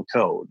digital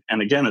code.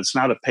 And again, it's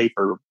not a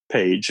paper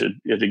page.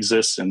 It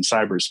exists in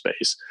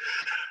cyberspace.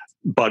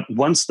 But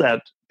once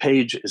that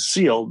page is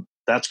sealed,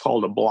 that's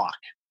called a block.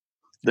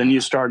 Then you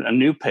start a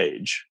new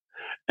page,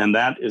 and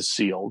that is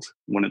sealed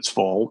when it's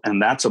full,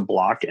 and that's a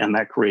block, and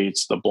that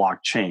creates the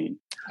blockchain.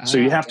 So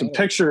you have to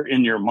picture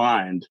in your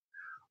mind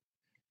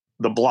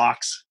the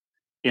blocks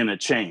in a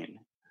chain.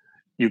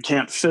 You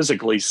can't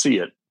physically see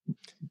it,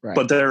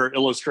 but there are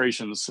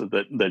illustrations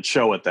that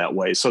show it that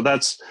way. So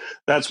that's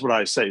what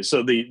I say.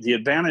 So the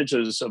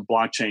advantages of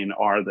blockchain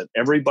are that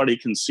everybody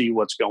can see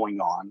what's going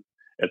on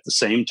at the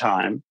same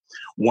time.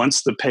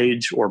 Once the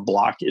page or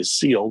block is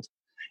sealed,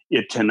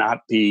 it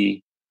cannot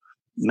be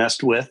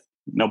messed with.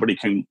 Nobody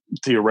can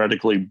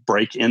theoretically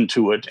break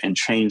into it and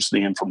change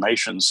the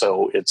information,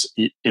 so it's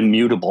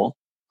immutable.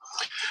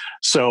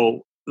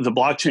 So the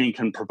blockchain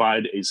can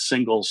provide a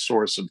single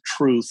source of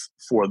truth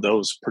for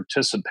those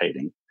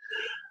participating.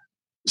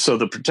 So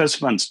the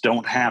participants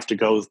don't have to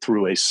go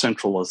through a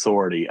central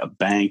authority, a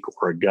bank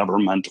or a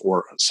government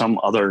or some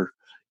other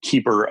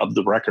keeper of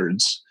the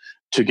records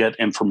to get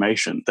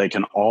information. They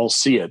can all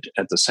see it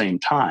at the same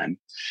time.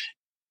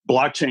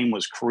 Blockchain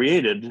was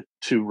created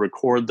to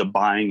record the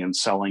buying and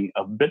selling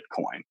of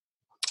Bitcoin.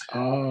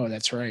 Oh,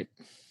 that's right.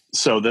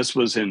 So this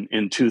was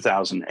in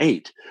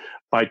 2008.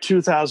 By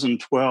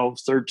 2012,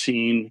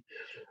 13,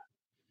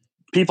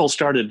 people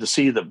started to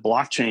see that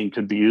blockchain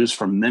could be used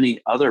for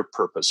many other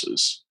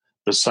purposes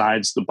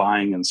besides the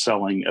buying and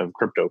selling of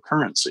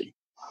cryptocurrency.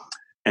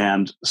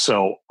 And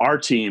so our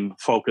team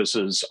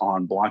focuses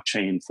on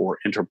blockchain for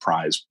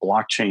enterprise,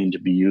 blockchain to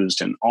be used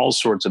in all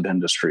sorts of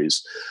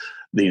industries,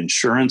 the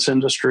insurance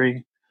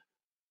industry,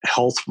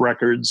 health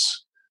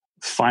records,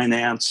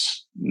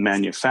 finance,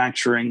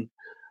 manufacturing,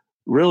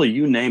 really,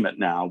 you name it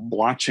now,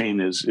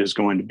 blockchain is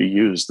going to be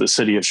used. The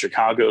city of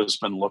Chicago has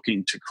been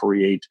looking to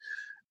create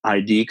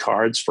ID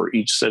cards for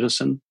each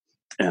citizen,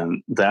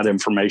 and that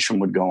information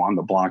would go on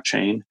the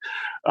blockchain.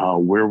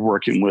 We're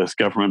working with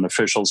government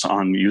officials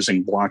on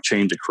using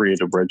blockchain to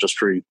create a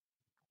registry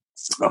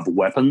of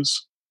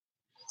weapons,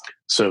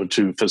 so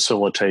to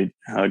facilitate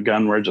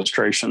gun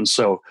registration.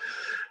 So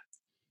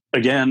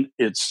again,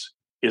 it's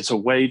a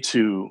way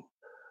to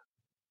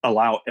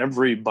allow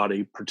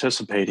everybody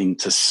participating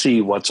to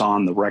see what's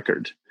on the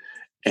record.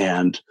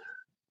 And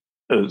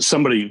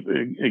somebody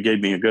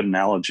gave me a good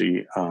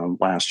analogy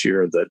last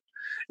year that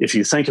if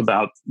you think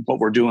about what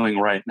we're doing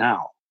right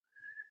now,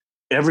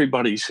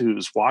 everybody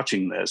who's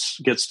watching this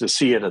gets to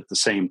see it at the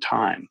same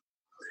time.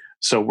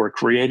 So we're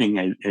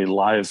creating a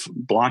live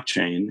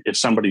blockchain. If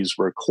somebody's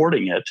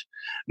recording it,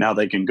 now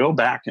they can go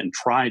back and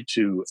try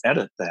to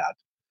edit that.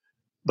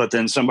 But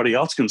then somebody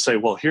else can say,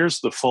 well, here's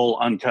the full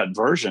uncut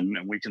version,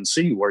 and we can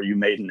see where you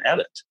made an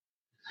edit.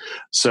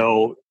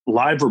 So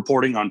live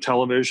reporting on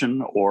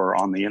television or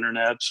on the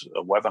internet,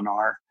 a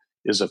webinar,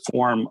 is a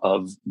form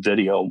of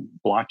video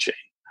blockchain.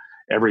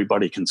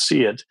 Everybody can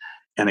see it,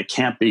 and it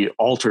can't be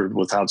altered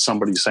without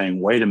somebody saying,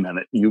 wait a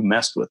minute, you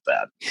messed with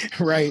that.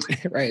 Right,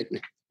 right.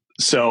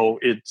 So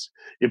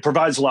it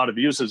provides a lot of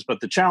uses,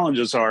 but the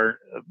challenges are,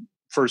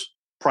 first,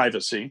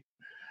 privacy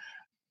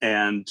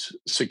and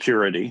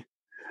security,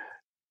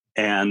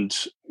 and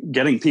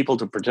getting people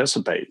to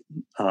participate.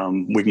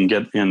 We can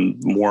get in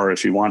more,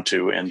 if you want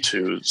to,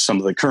 into some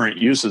of the current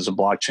uses of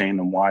blockchain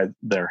and why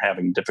they're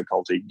having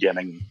difficulty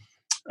getting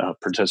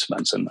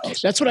participants in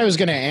those. That's what I was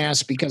going to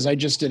ask, because I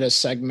just did a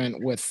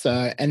segment with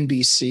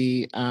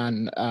NBC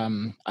on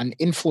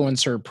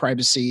influencer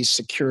privacy,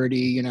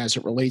 security, as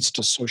it relates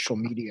to social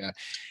media.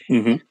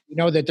 Mm-hmm. You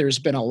know that there's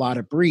been a lot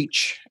of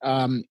breach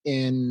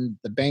in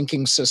the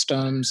banking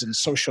systems and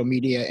social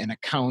media and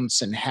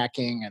accounts and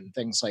hacking and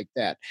things like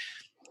that.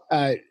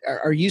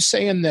 Are you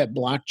saying that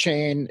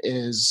blockchain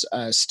is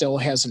still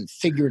hasn't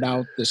figured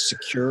out the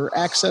secure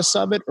access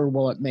of it, or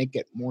will it make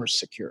it more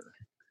secure?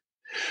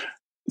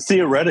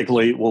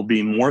 Theoretically, it will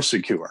be more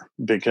secure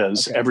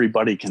because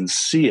everybody can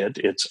see it.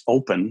 It's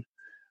open.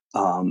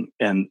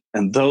 And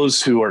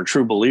those who are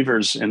true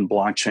believers in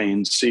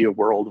blockchain see a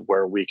world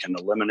where we can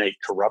eliminate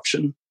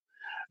corruption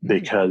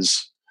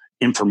because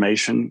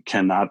information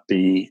cannot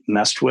be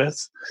messed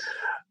with.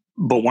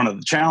 But one of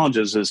the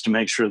challenges is to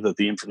make sure that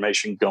the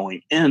information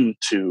going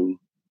into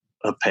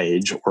a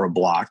page or a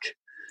block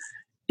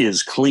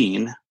is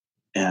clean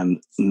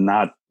and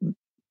not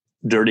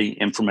dirty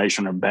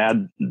information or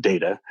bad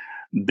data,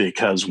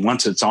 because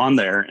once it's on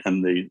there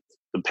and the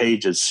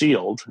page is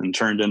sealed and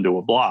turned into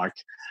a block,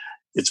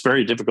 it's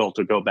very difficult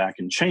to go back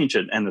and change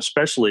it. And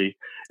especially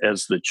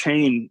as the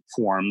chain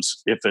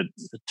forms, if it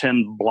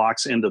 10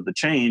 blocks into the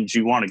change,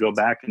 you want to go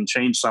back and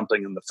change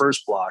something in the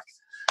first block.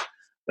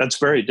 That's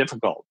very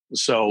difficult.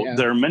 So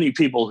there are many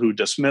people who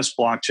dismiss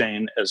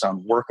blockchain as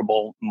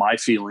unworkable. My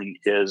feeling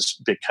is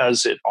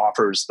because it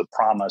offers the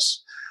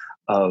promise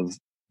of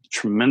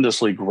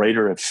tremendously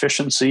greater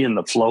efficiency in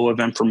the flow of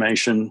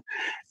information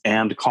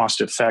and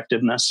cost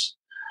effectiveness,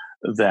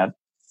 that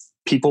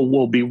people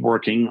will be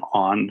working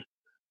on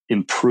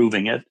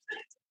improving it.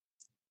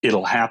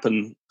 It'll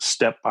happen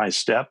step by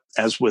step,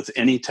 as with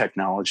any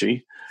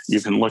technology. You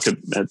can look at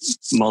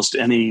most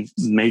any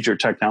major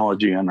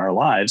technology in our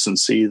lives and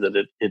see that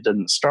it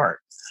didn't start.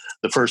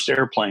 The first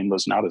airplane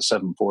was not a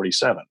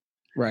 747.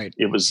 Right.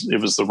 It was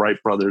the Wright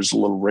brothers'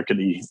 little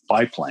rickety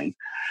biplane.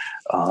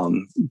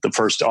 The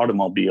first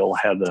automobile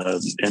had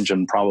an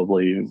engine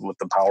probably with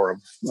the power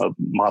of a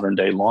modern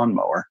day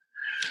lawnmower.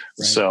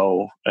 Right.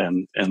 So,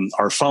 and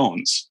our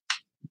phones,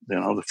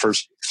 the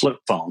first flip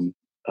phone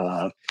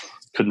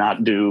could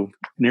not do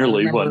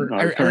nearly what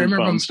our current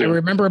phones do. I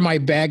remember my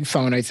bag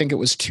phone. I think it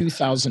was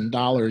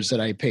 $2,000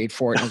 that I paid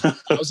for it.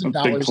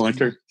 $1,000. Big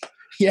collector.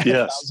 Yeah,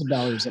 yes.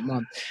 $1,000 a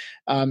month.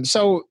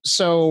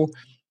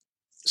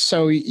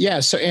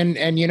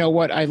 And you know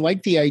what? I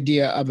like the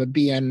idea of it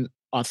being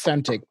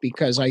authentic,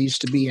 because I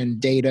used to be in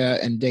data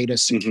and data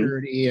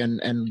security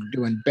and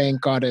doing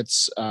bank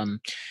audits.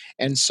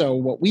 And so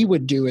what we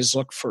would do is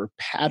look for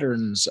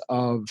patterns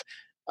of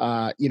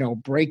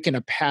breaking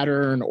a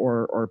pattern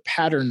or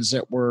patterns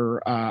that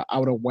were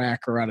out of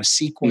whack or out of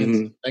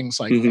sequence, things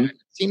like that. It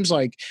seems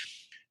like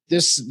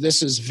this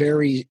is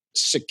very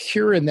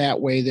secure in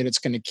that way, that it's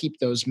going to keep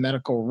those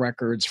medical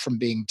records from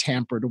being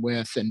tampered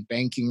with and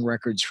banking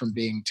records from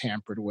being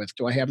tampered with.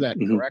 Do I have that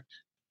correct?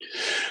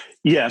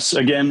 Yes,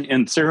 again,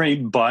 in theory,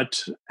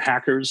 but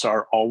hackers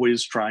are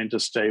always trying to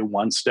stay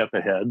one step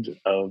ahead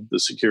of the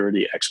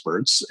security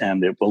experts,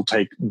 and it will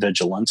take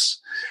vigilance.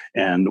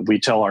 And we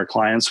tell our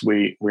clients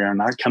we are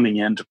not coming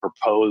in to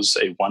propose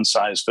a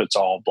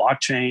one-size-fits-all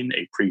blockchain,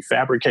 a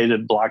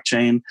prefabricated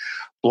blockchain.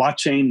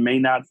 Blockchain may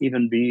not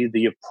even be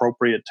the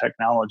appropriate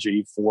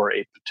technology for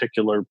a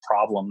particular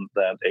problem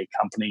that a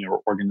company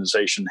or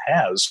organization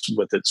has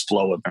with its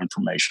flow of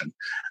information.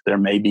 There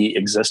may be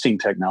existing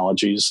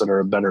technologies that are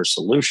a better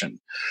solution.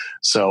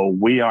 So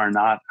we are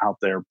not out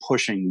there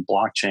pushing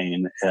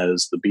blockchain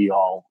as the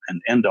be-all and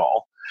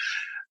end-all.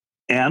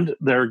 And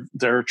there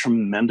are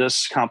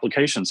tremendous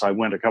complications. I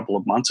went a couple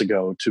of months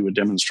ago to a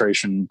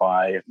demonstration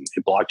by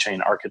a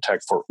blockchain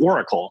architect for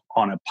Oracle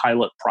on a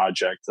pilot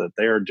project that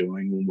they are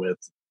doing with,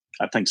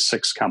 I think,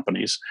 6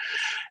 companies.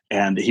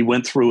 And he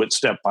went through it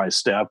step by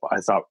step. I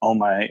thought, oh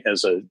my,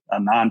 as a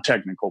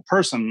non-technical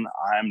person,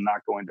 I'm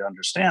not going to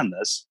understand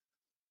this.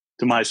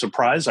 To my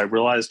surprise, I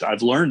realized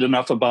I've learned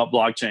enough about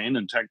blockchain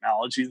and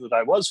technology that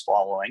I was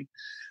following.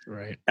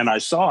 Right. And I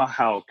saw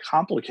how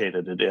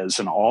complicated it is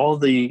and all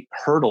the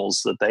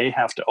hurdles that they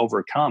have to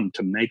overcome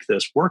to make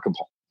this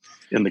workable.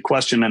 In the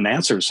question and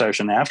answer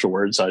session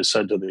afterwards, I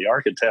said to the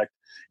architect,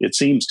 it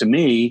seems to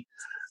me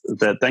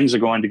that things are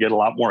going to get a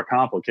lot more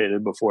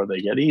complicated before they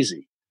get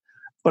easy.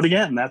 But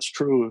again, that's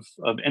true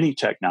of any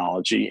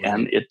technology,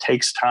 and it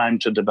takes time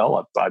to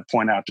develop. I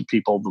point out to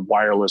people the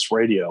wireless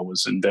radio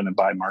was invented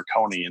by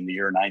Marconi in the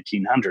year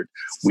 1900.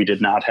 We did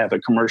not have a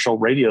commercial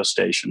radio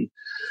station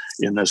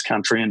in this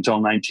country until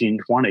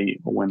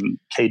 1920 when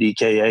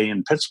KDKA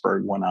in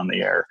Pittsburgh went on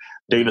the air.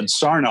 David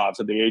Sarnoff,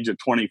 at the age of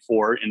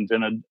 24,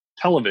 invented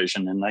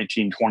television in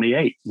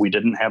 1928. We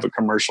didn't have a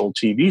commercial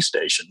TV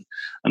station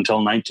until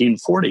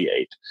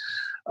 1948.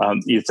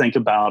 You think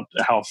about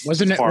how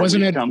wasn't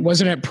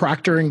it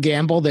Procter and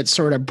Gamble that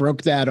sort of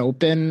broke that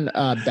open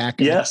back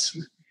in Yes.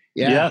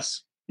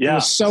 Yes. Yeah. It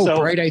was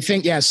soap, right? I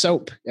think,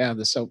 soap. Yeah,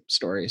 the soap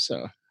story.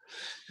 So,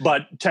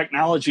 but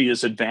technology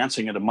is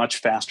advancing at a much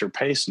faster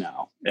pace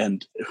now,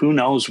 and who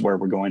knows where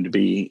we're going to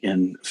be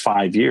in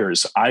 5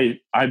 years. I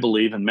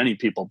believe, and many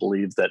people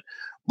believe, that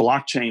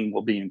blockchain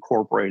will be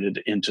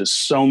incorporated into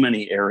so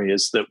many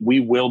areas that we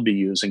will be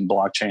using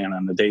blockchain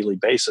on a daily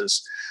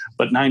basis,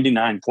 but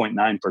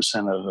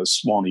 99.9% of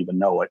us won't even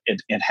know it.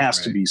 It has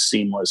to be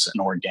seamless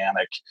and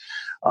organic,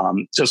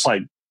 just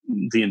like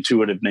the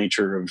intuitive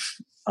nature of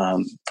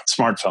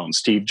smartphones.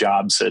 Steve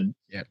Jobs said,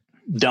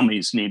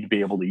 dummies need to be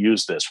able to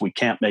use this. We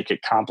can't make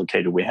it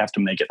complicated. We have to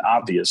make it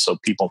obvious so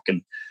people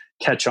can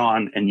catch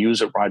on and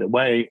use it right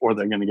away, or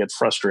they're going to get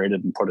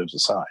frustrated and put it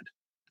aside.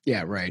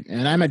 Yeah, right.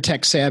 And I'm a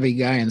tech savvy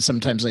guy, and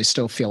sometimes I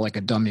still feel like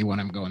a dummy when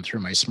I'm going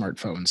through my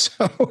smartphone.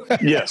 So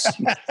yes.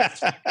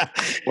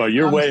 Well,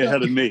 you're way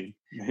ahead of me.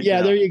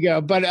 Yeah, there you go.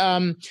 But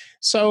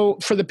so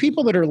for the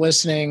people that are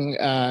listening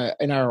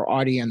in our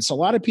audience, a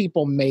lot of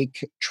people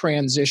make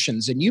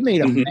transitions, and you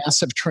made a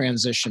massive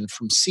transition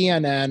from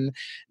CNN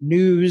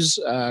news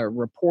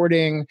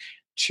reporting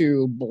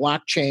to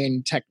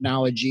blockchain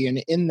technology,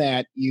 and in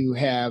that you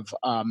have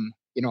a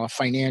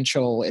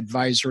financial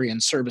advisory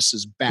and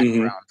services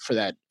background for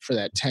that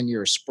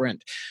 10-year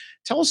sprint.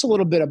 Tell us a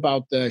little bit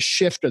about the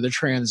shift or the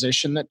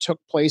transition that took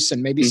place,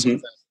 and maybe some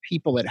of the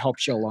people that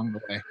helped you along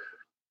the way.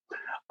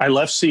 I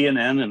left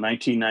CNN in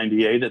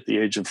 1998 at the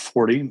age of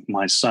 40.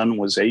 My son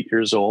was 8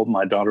 years old.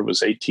 My daughter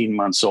was 18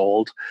 months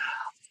old.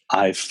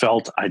 I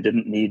felt I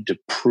didn't need to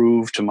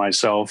prove to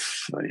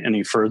myself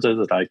any further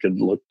that I could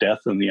look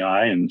death in the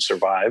eye and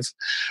survive.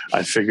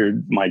 I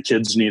figured my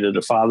kids needed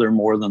a father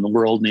more than the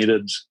world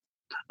needed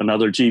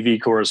another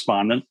TV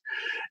correspondent,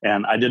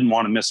 and I didn't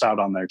want to miss out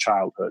on their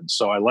childhood.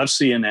 So I left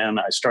CNN.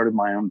 I started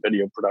my own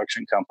video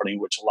production company,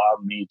 which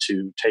allowed me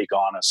to take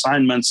on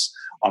assignments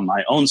on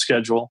my own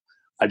schedule.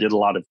 I did a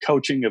lot of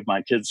coaching of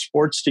my kids'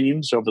 sports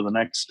teams over the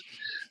next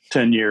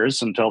 10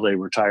 years until they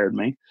retired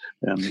me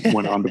and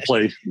went on to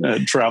play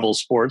travel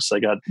sports.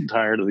 They got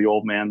tired of the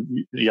old man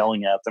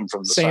yelling at them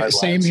from the sidelines.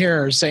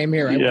 Same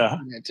here. Yeah.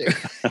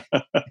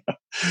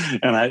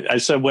 And I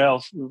said,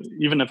 well,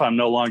 even if I'm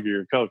no longer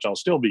your coach, I'll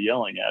still be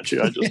yelling at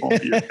you. I just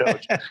won't be your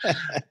coach.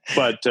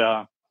 But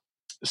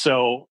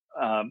so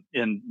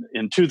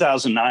in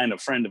 2009, a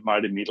friend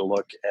invited me to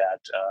look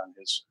at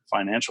his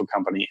financial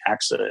company,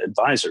 AXA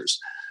Advisors.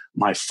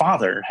 My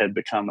father had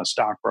become a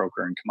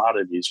stockbroker and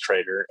commodities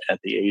trader at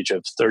the age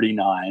of 39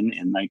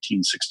 in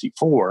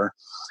 1964.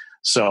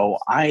 So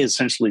I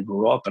essentially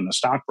grew up in a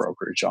stock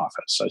brokerage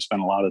office. I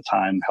spent a lot of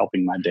time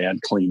helping my dad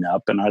clean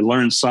up, and I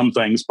learned some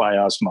things by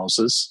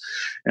osmosis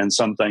and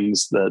some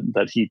things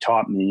that he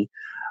taught me.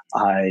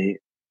 I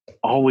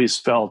always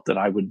felt that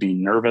I would be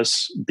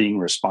nervous being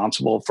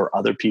responsible for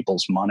other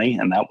people's money,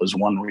 and that was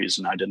one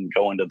reason I didn't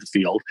go into the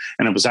field.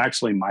 And it was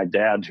actually my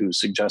dad who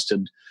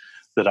suggested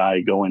that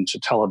I go into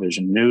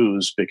television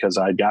news because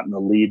I'd gotten the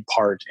lead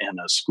part in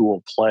a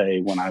school play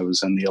when I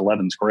was in the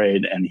 11th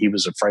grade, and he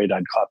was afraid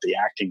I'd caught the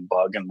acting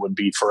bug and would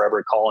be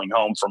forever calling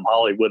home from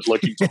Hollywood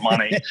looking for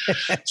money,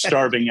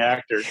 starving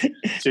actor.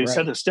 So he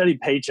said, a steady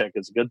paycheck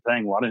is a good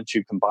thing. Why don't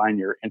you combine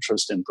your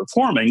interest in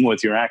performing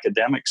with your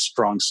academic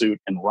strong suit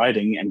in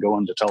writing and go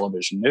into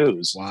television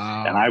news?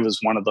 Wow. And I was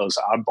one of those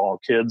oddball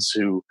kids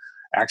who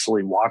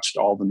actually watched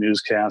all the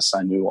newscasts.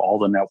 I knew all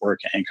the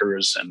network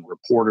anchors and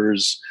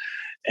reporters,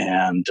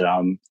 and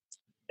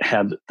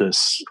had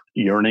this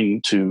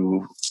yearning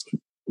to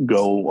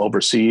go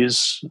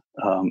overseas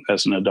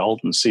as an adult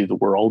and see the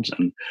world.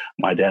 And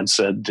my dad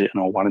said,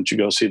 why don't you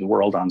go see the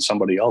world on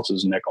somebody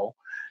else's nickel?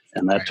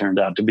 And that turned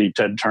out to be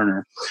Ted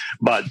Turner.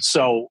 But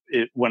so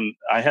when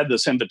I had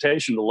this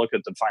invitation to look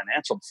at the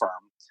financial firm,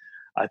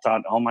 I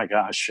thought, oh my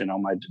gosh,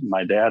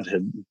 my dad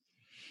had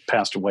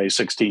passed away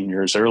 16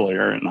 years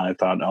earlier. And I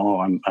thought,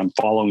 I'm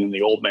following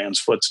the old man's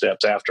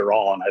footsteps after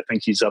all. And I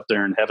think he's up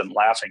there in heaven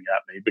laughing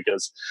at me,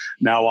 because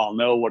now I'll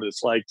know what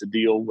it's like to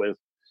deal with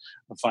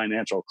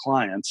financial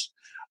clients.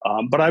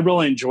 But I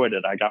really enjoyed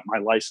it. I got my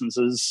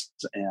licenses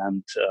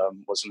and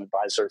was an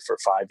advisor for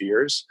 5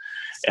 years.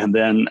 And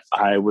then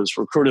I was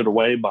recruited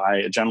away by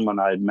a gentleman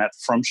I had met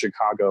from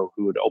Chicago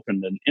who had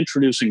opened an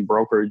introducing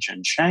brokerage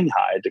in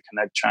Shanghai to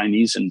connect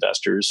Chinese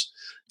investors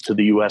to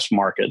the U.S.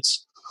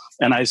 markets.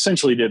 And I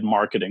essentially did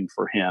marketing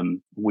for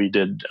him. We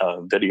did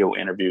video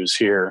interviews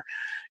here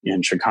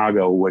in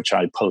Chicago, which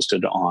I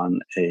posted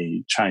on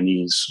a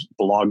Chinese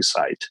blog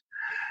site.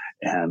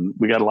 And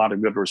we got a lot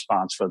of good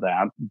response for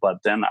that. But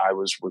then I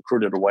was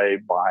recruited away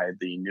by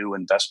the new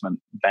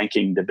investment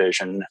banking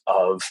division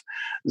of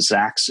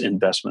Zacks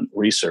Investment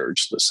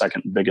Research, the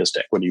second biggest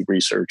equity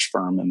research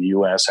firm in the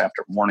U.S.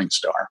 after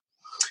Morningstar.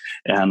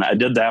 And I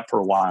did that for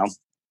a while.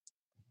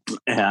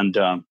 And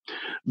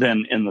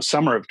then in the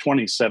summer of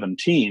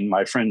 2017,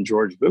 my friend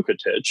George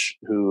Vukotic,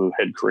 who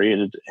had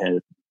created a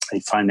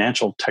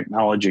financial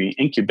technology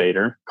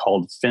incubator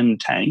called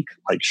FinTank,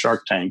 like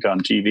Shark Tank on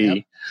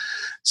TV,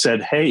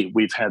 said, hey,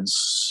 we've had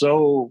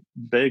so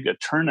big a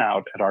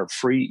turnout at our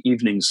free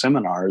evening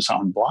seminars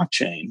on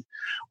blockchain.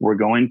 We're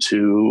going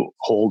to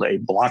hold a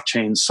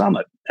blockchain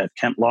summit at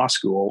Kent Law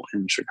School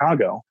in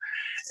Chicago.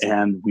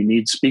 And we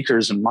need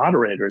speakers and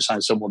moderators. I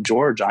said, well,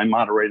 George, I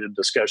moderated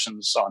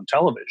discussions on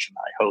television.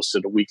 I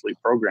hosted a weekly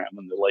program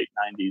in the late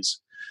 90s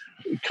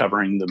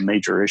covering the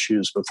major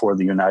issues before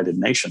the United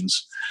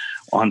Nations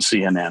on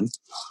CNN.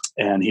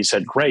 And he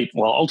said, great.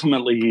 Well,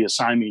 ultimately, he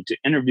assigned me to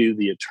interview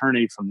the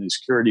attorney from the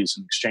Securities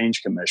and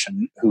Exchange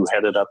Commission who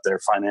headed up their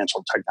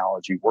financial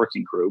technology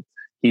working group.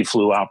 He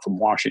flew out from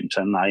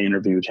Washington. I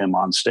interviewed him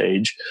on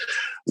stage.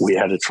 We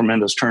had a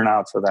tremendous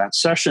turnout for that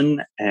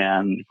session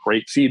and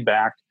great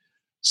feedback.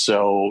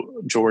 So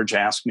George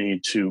asked me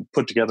to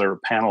put together a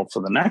panel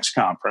for the next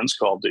conference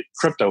called the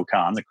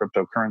CryptoCon, the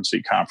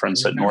cryptocurrency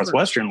conference at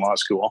Northwestern Law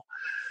School.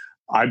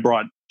 I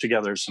brought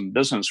together some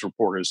business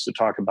reporters to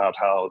talk about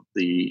how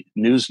the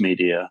news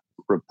media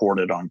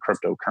reported on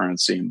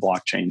cryptocurrency and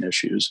blockchain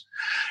issues.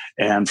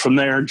 And from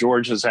there,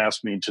 George has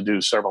asked me to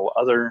do several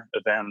other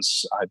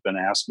events. I've been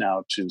asked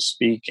now to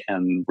speak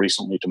and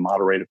recently to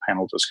moderate a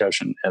panel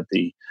discussion at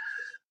the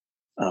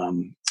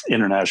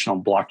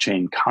International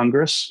Blockchain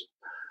Congress,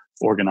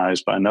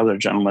 organized by another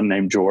gentleman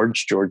named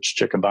George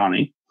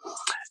Ciccabani.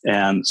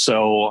 And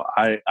so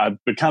I've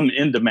become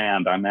in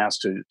demand. I'm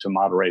asked to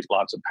moderate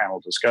lots of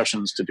panel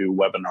discussions, to do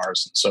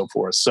webinars and so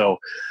forth. So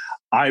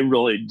I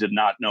really did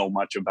not know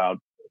much about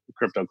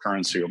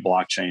cryptocurrency or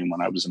blockchain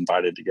when I was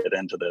invited to get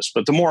into this.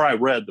 But the more I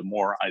read, the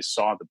more I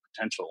saw the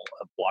potential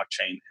of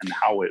blockchain and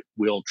how it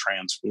will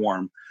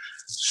transform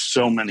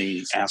so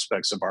many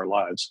aspects of our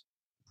lives.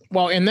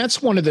 Well, and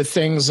that's one of the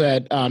things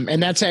that,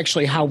 and that's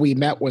actually how we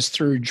met, was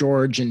through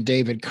George and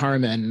David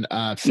Carmen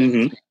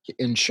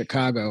in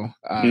Chicago.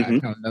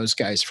 I've known those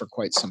guys for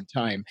quite some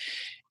time.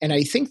 And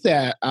I think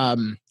that,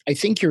 I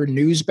think your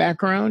news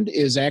background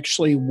is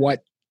actually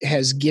what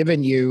has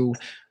given you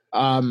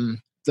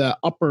the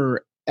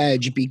upper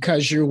edge,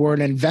 because you were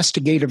an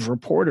investigative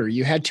reporter.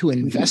 You had to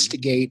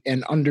investigate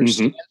and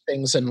understand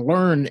things and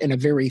learn in a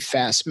very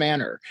fast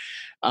manner.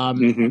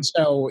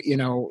 So,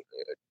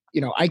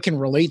 I can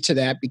relate to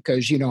that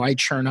because, I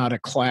churn out a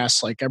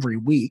class like every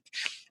week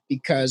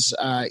because,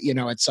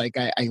 it's like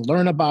I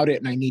learn about it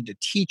and I need to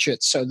teach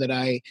it so that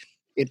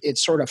it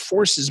sort of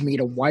forces me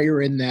to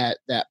wire in that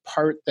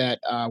part that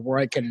where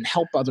I can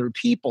help other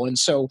people. And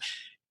so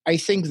I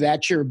think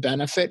that's your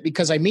benefit,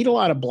 because I meet a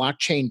lot of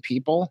blockchain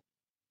people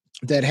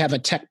that have a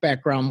tech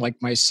background like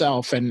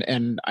myself.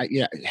 And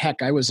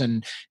I was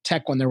in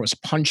tech when there was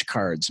punch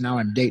cards. Now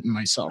I'm dating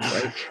myself,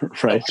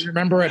 right? Right. I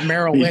remember at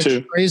Merrill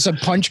Lynch, raise a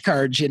punch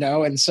cards,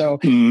 and so,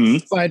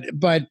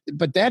 but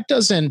that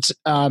doesn't,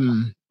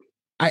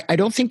 I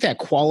don't think that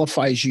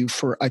qualifies you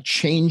for a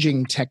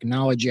changing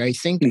technology. I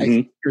think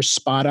you're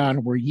spot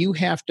on, where you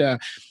have to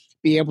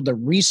be able to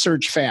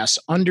research fast,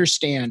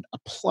 understand,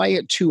 apply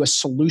it to a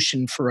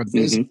solution for a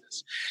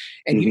business.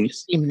 And you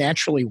just seem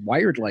naturally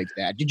wired like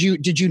that. Did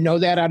you know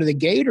that out of the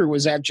gate, or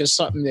was that just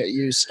something that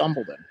you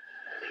stumbled in?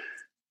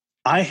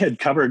 I had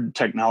covered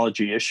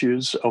technology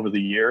issues over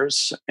the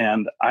years,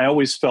 and I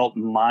always felt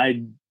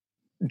my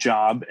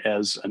job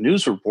as a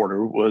news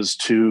reporter was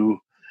to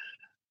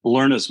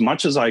learn as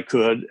much as I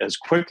could, as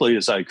quickly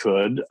as I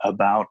could,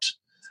 about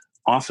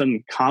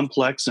often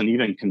complex and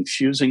even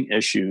confusing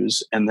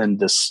issues, and then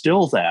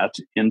distill that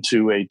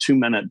into a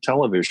 2-minute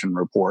television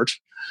report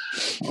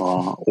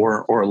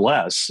or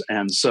less.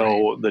 And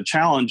so the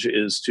challenge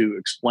is to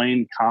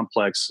explain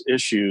complex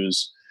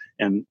issues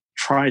and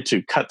try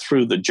to cut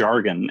through the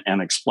jargon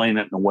and explain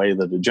it in a way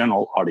that the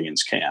general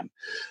audience can.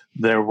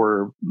 There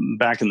were,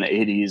 back in the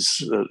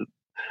 80s,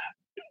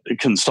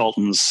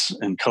 consultants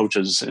and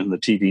coaches in the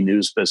TV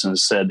news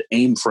business said,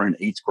 aim for an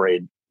 8th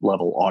grade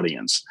level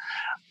audience.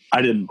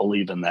 I didn't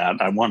believe in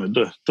that. I wanted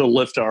to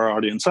lift our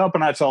audience up,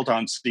 and I felt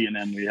on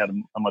CNN we had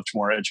a much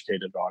more¬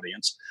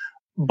 audience.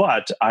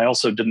 But I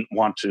also didn't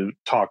want to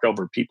talk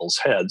over people's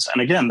heads.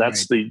 And again,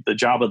 that's the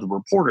job of the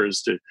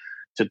reporters, to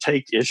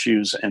take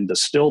issues and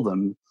distill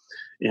them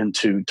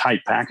into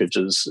tight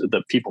packages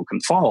that people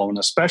can follow. And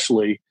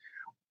especially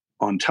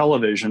on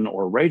television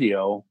or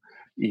radio,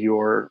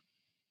 you're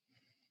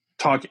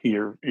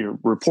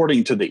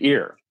reporting to the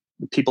ear.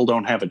 People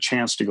don't have a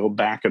chance to go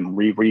back and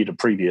reread a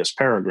previous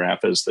paragraph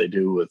as they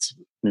do with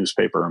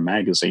newspaper or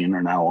magazine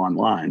or now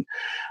online.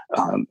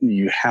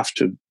 You have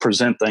to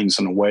present things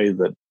in a way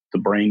that the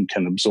brain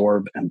can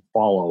absorb and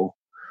follow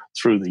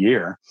through the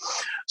ear.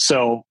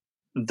 So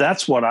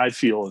that's what I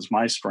feel is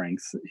my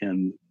strength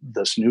in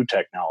this new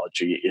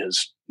technology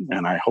is,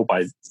 and I hope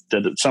I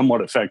did it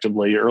somewhat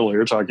effectively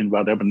earlier, talking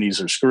about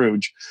Ebenezer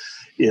Scrooge,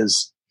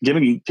 is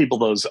giving people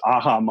those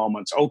aha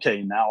moments.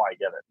 Okay, now I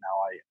get it.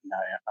 Now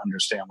I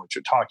understand what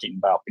you're talking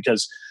about,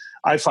 because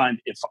I find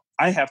if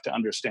I have to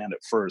understand it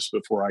first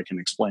before I can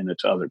explain it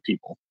to other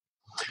people.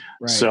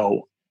 Right.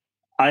 So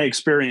I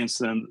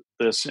experienced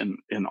this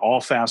in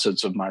all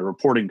facets of my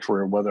reporting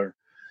career, whether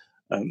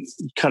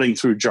cutting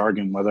through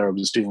jargon, whether I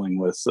was dealing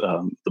with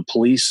the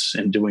police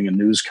and doing a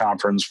news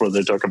conference where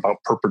they talk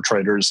about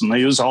perpetrators, and they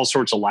use all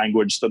sorts of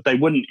language that they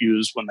wouldn't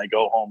use when they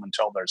go home and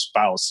tell their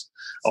spouse,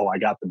 oh, I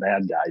got the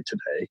bad guy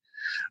today.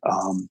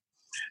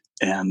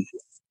 And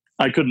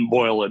I couldn't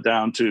boil it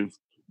down to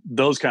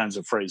those kinds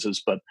of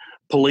phrases, but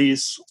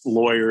police,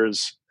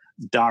 lawyers,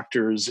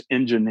 doctors,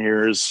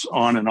 engineers,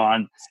 on and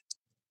on,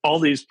 all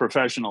these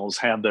professionals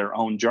have their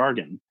own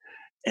jargon.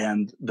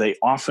 And they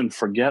often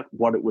forget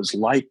what it was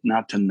like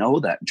not to know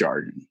that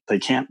jargon. They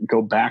can't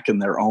go back in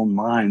their own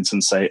minds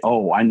and say,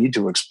 oh, I need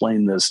to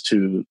explain this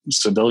to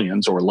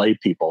civilians or lay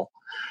people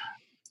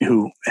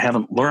who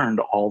haven't learned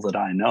all that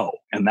I know.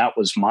 And that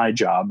was my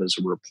job as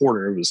a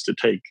reporter, was to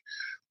take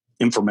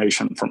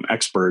information from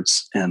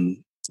experts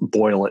and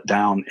boil it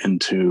down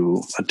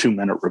into a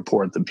 2-minute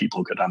report that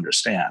people could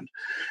understand.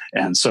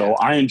 And so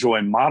I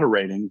enjoy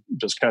moderating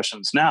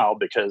discussions now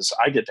because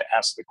I get to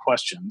ask the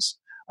questions.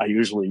 I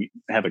usually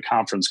have a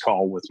conference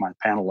call with my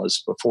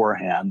panelists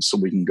beforehand so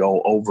we can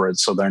go over it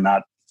so they're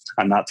not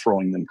I'm not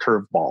throwing them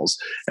curveballs,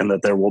 and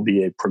that there will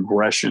be a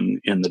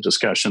progression in the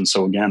discussion.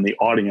 So again, the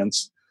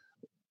audience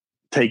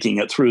taking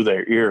it through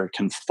their ear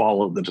can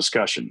follow the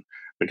discussion,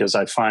 because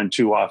I find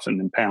too often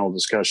in panel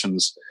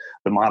discussions,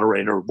 the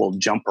moderator will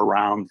jump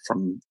around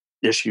from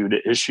issue to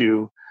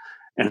issue,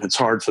 and it's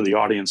hard for the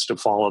audience to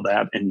follow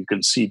that, and you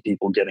can see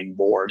people getting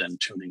bored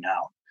and tuning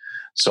out.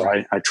 So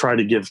I try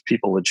to give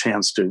people a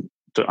chance to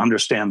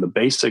understand the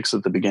basics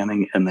at the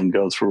beginning, and then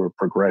go through a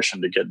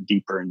progression to get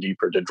deeper and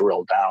deeper, to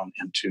drill down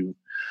into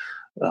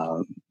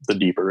the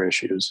deeper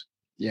issues.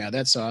 Yeah,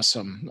 that's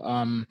awesome.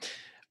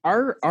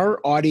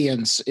 Our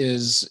audience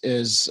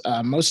is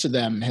most of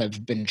them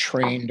have been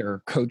trained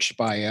or coached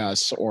by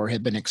us, or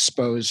have been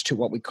exposed to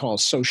what we call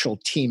social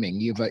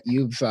teaming.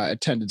 You've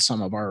attended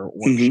some of our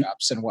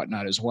workshops and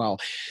whatnot as well,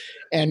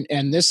 and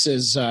this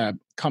is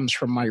comes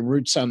from my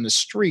roots on the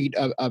street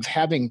of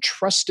having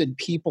trusted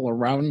people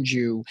around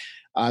you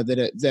that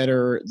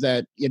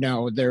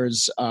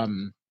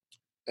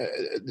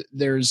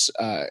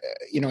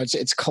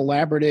it's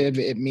collaborative.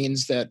 It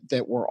means that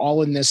we're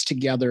all in this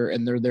together,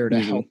 and they're there to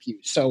help you.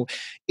 So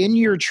in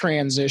your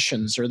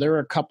transitions, are there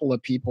a couple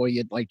of people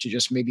you'd like to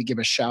just maybe give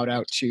a shout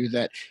out to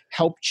that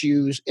helped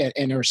you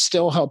and are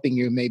still helping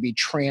you maybe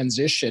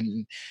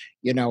transition,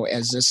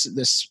 as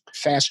this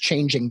fast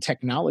changing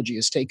technology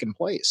has taken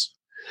place?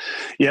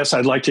 Yes,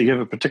 I'd like to give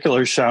a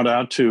particular shout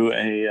out to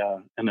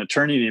an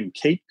attorney named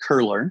Kate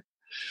Curler,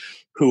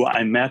 who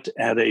I met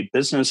at a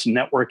business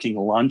networking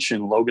lunch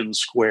in Logan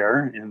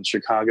Square in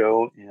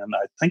Chicago in,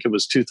 I think it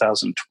was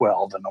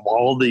 2012. And of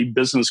all the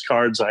business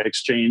cards I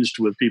exchanged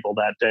with people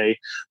that day,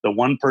 the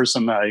one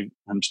person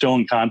I'm still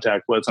in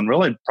contact with, and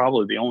really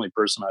probably the only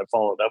person I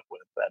followed up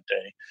with that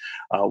day,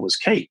 was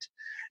Kate.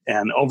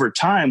 And over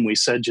time, we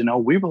said,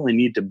 we really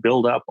need to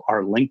build up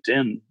our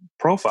LinkedIn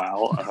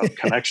profile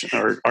connection,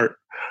 or our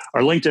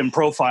LinkedIn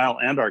profile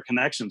and our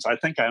connections. I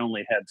think I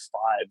only had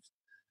 5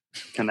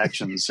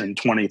 connections in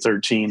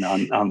 2013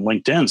 on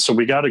LinkedIn. So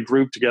we got a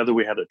group together.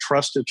 We had a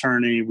trust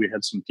attorney. We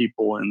had some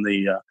people in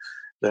the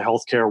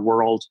healthcare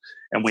world.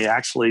 And we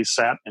actually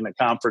sat in a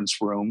conference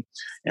room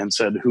and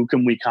said, who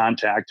can we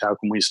contact? How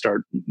can we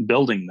start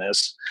building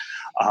this?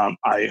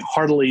 I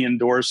heartily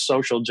endorse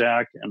Social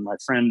Jack and my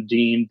friend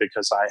Dean,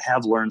 because I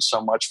have learned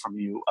so much from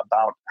you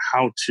about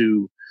how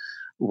to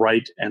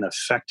write an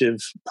effective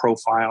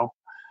profile.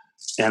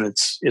 And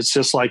it's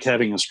just like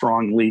having a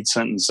strong lead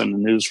sentence in a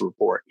news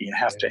report. You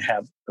have to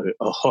have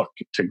a hook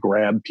to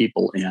grab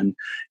people in.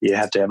 You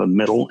have to have a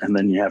middle, and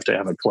then you have to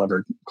have a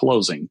clever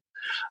closing,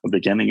 a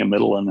beginning, a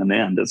middle, and an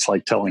end. It's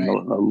like telling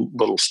a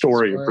little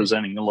story or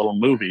presenting a little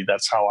movie.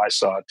 That's how I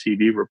saw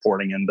TV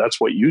reporting. And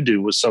that's what you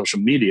do with social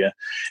media.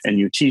 And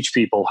you teach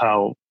people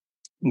how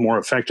more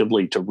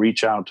effectively to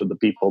reach out to the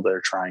people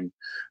they're trying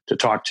to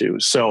talk to.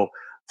 So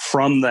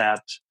from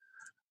that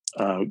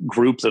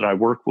group that I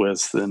worked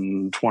with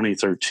in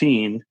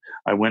 2013,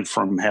 I went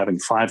from having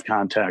 5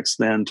 contacts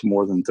then to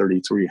more than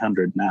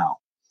 3,300 now.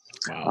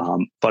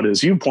 Wow. But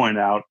as you point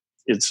out,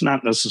 it's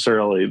not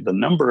necessarily the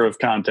number of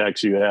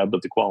contacts you have,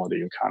 but the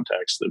quality of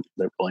contacts that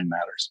really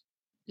matters.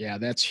 Yeah,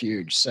 that's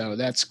huge. So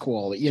that's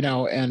cool.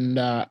 And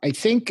I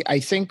think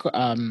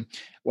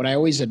what I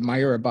always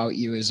admire about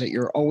you is that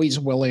you're always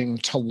willing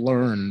to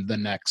learn the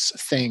next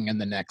thing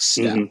and the next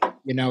step.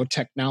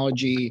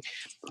 Technology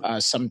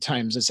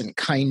sometimes isn't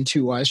kind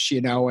to us,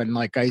 and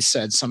like I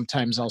said,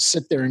 sometimes I'll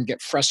sit there and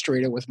get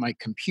frustrated with my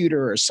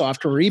computer or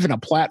software or even a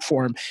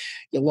platform.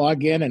 You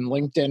log in and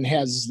LinkedIn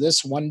has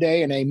this one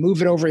day and they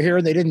move it over here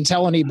and they didn't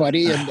tell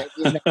anybody. And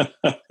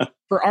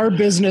for our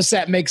business,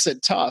 that makes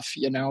it tough,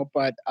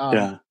 but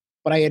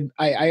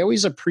I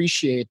always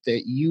appreciate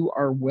that you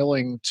are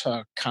willing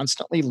to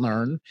constantly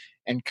learn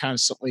and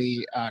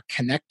constantly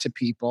connect to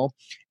people.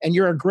 And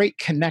you're a great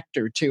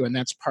connector too. And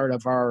that's part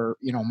of our,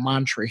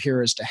 mantra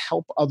here, is to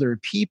help other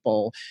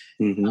people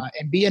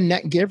and be a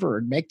net giver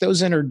and make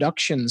those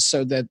introductions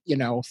so that,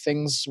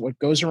 what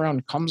goes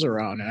around comes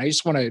around. And I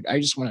just want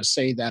to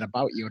say that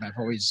about you. And I've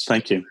always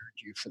admired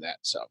you for that.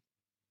 So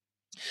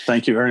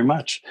thank you very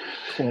much.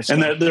 Cool.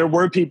 And there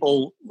were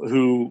people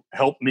who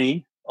helped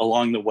me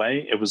along the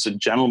way. It was a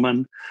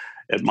gentleman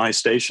at my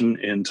station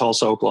in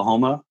Tulsa,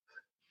 Oklahoma,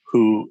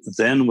 who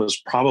then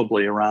was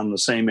probably around the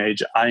same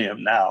age I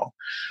am now,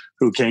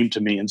 who came to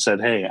me and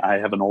said, hey, I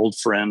have an old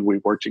friend. We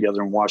worked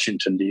together in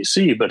Washington,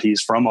 D.C., but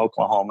he's from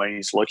Oklahoma.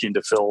 He's looking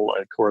to fill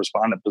a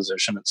correspondent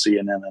position at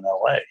CNN in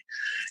L.A.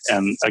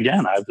 And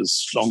again, I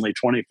was only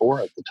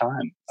 24 at the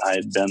time. I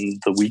had been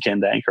the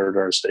weekend anchor at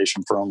our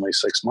station for only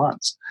 6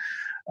 months.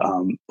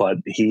 But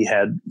he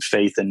had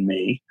faith in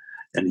me,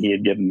 and he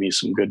had given me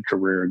some good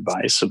career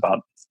advice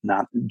about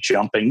not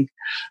jumping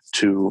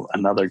to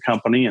another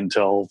company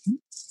until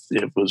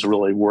it was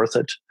really worth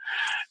it.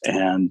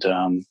 And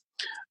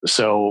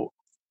so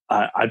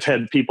I've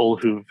had people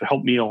who've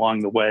helped me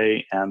along the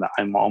way, and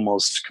I'm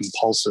almost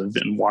compulsive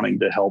in wanting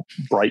to help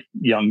bright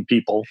young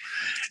people.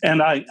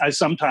 And I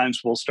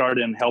sometimes will start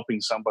in helping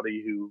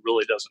somebody who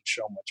really doesn't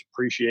show much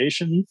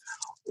appreciation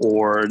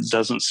or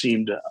doesn't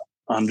seem to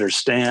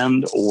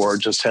understand or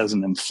just has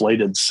an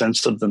inflated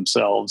sense of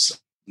themselves.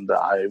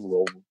 I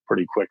will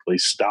pretty quickly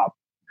stop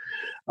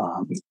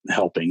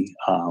helping.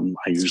 I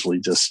usually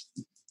just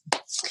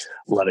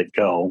let it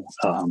go.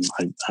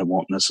 I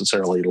won't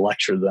necessarily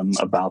lecture them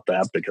about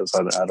that because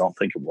I don't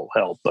think it will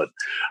help. But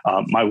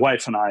my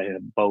wife and I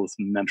have both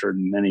mentored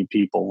many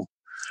people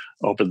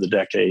over the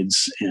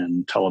decades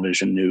in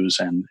television news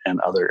and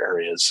other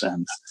areas.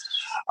 And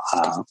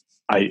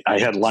I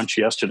had lunch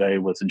yesterday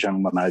with a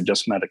gentleman I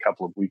just met a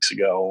couple of weeks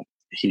ago.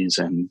 He's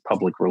in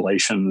public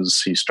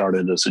relations. He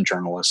started as a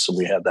journalist, so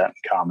we had that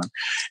in common.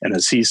 And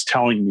as he's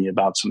telling me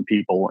about some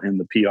people in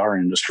the PR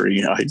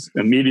industry, I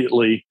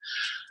immediately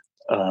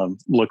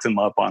look them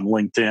up on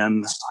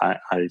LinkedIn.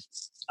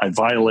 I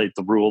violate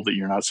the rule that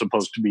you're not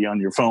supposed to be on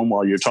your phone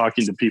while you're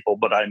talking to people,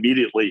 but I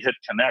immediately hit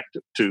connect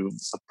to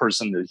a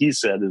person that he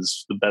said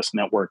is the best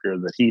networker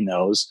that he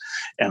knows.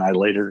 And I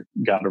later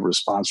got a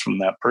response from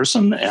that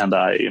person, and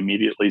I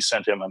immediately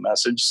sent him a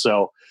message.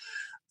 So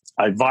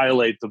I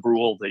violate the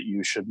rule that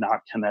you should not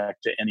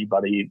connect to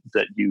anybody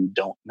that you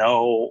don't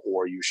know,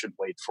 or you should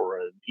wait for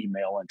an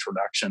email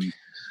introduction.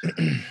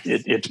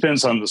 It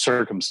depends on the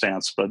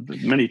circumstance, but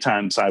many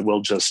times I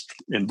will just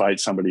invite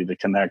somebody to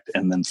connect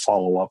and then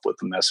follow up with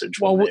the message.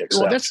 Well,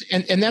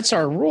 that's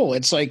our rule.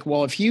 It's like,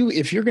 well, if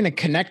you're going to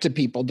connect to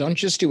people, don't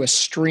just do a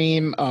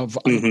stream of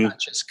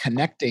unconscious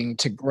connecting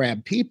to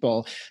grab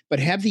people, but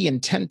have the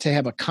intent to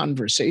have a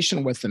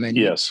conversation with them, and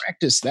you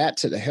practice that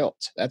to the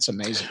hilt. That's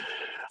amazing.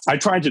 I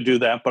tried to do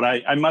that, but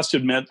I must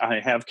admit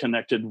I have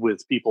connected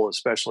with people,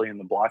 especially in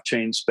the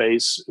blockchain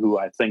space, who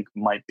I think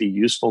might be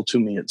useful to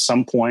me at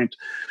some point.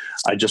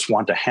 I just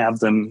want to have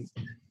them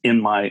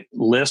in my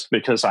list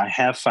because I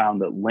have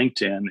found that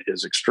LinkedIn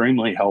is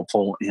extremely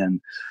helpful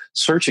in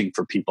searching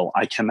for people.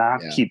 I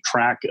cannot keep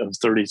track of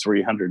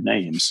 3,300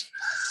 names.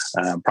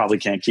 Probably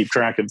can't keep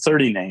track of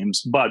 30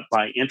 names, but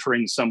by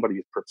entering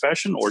somebody's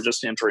profession or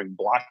just entering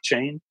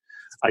blockchain,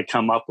 I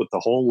come up with the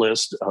whole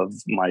list of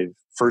my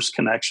first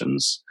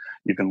connections.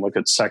 You can look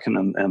at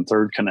second and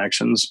third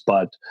connections,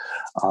 but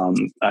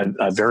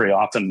I very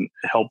often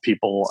help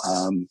people.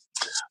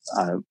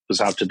 I was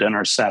out to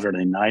dinner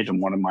Saturday night,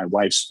 and one of my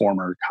wife's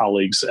former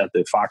colleagues at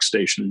the Fox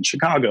station in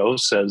Chicago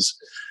says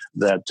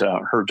that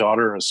her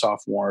daughter, a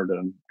sophomore at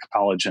a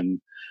college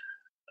in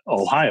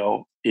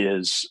Ohio,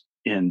 is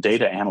in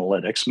data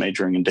analytics,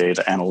 majoring in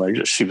data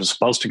analytics. She was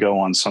supposed to go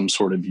on some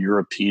sort of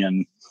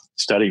European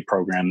study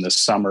program this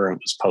summer. It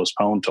was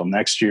postponed till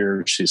next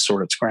year. She's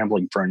sort of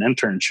scrambling for an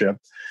internship.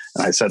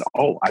 And I said,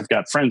 I've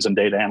got friends in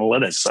data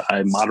analytics.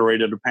 I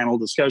moderated a panel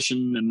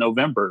discussion in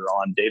November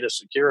on data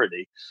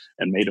security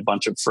and made a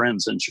bunch of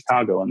friends in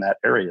Chicago in that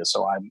area.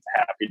 So I'm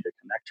happy to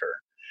connect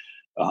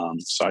her.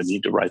 So I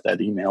need to write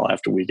that email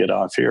after we get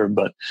off here.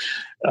 But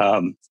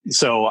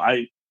so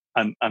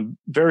I'm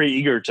very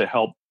eager to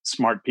help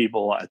smart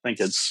people. I think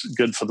it's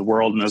good for the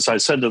world. And as I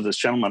said to this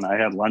gentleman I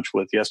had lunch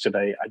with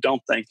yesterday, I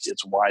don't think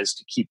it's wise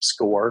to keep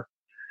score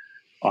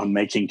on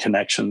making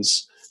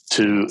connections,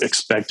 to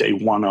expect a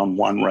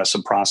one-on-one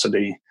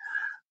reciprocity.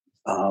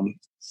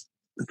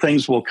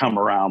 Things will come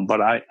around, but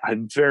I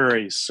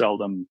very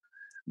seldom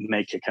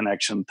make a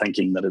connection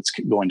thinking that it's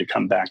going to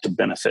come back to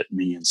benefit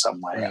me in some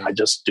way. Right. I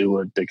just do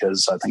it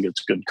because I think it's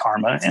good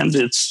karma, and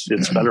it's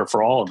better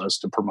for all of us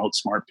to promote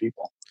smart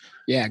people.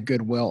 Yeah,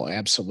 goodwill,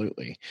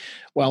 absolutely.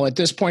 Well, at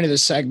this point of the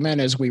segment,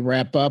 as we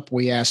wrap up,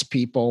 we ask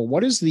people,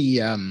 what is the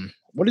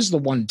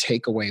one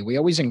takeaway? We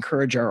always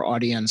encourage our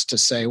audience to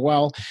say,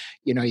 well,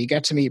 you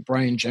got to meet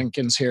Brian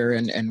Jenkins here,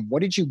 and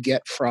what did you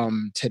get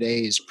from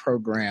today's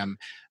program?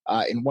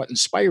 And what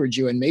inspired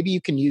you? And maybe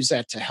you can use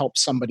that to help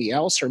somebody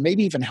else, or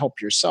maybe even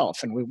help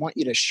yourself. And we want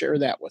you to share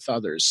that with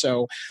others.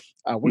 So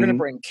we're going to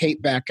bring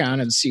Kate back on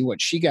and see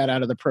what she got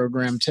out of the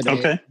program today.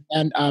 Okay.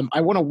 And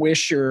I want to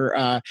wish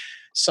your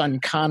son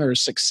Connor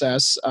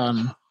success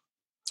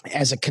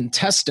as a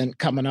contestant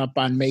coming up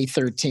on May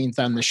 13th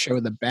on the show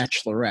The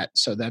Bachelorette.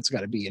 So that's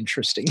got to be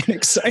interesting and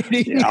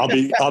exciting. Yeah,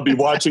 I'll be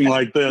watching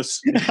like this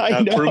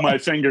through my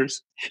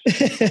fingers.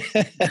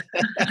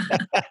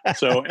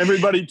 So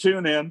everybody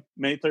tune in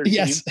May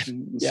 13th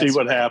and see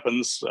what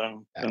happens.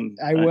 And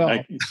I will.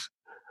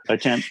 I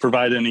can't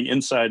provide any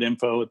inside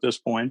info at this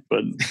point,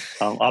 but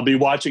I'll be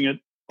watching it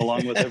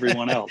along with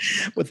everyone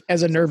else.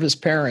 As a nervous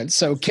parent.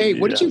 So Kate,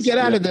 what did you get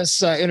out of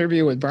this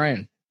interview with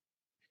Brian?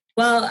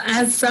 Well,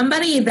 as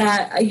somebody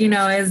that,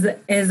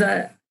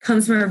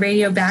 comes from a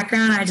radio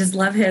background, I just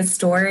love his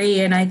story.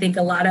 And I think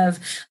a lot of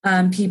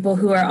people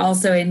who are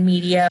also in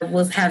media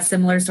will have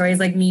similar stories,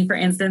 like me, for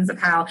instance, of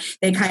how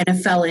they kind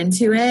of fell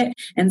into it.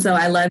 And so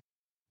I love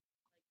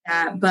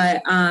that.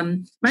 But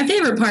my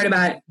favorite part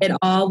about it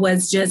all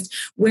was just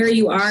where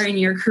you are in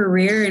your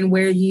career and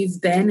where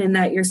you've been, and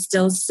that you're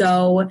still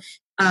so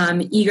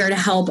eager to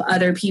help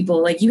other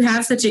people. Like, you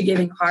have such a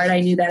giving heart. I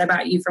knew that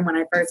about you from when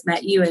I first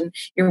met you, and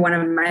you're one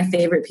of my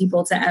favorite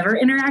people to ever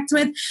interact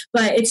with.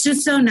 But it's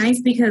just so nice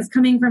because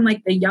coming from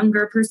like the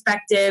younger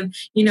perspective,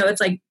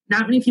 it's like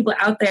not many people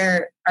out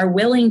there are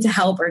willing to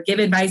help or give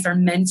advice or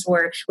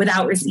mentor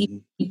without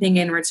receiving anything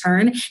in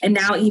return. And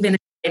now even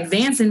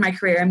advance in my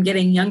career, I'm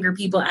getting younger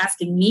people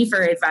asking me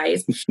for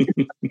advice.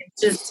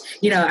 It's just,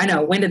 I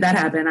know, when did that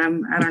happen?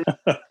 I don't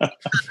know.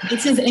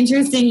 It's just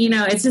interesting,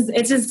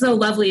 it's just so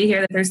lovely to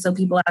hear that there's still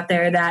people out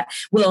there that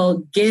will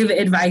give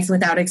advice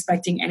without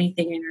expecting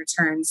anything in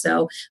return.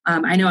 So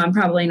I know I'm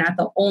probably not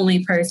the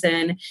only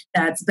person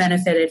that's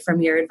benefited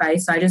from your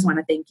advice. So I just want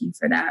to thank you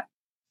for that.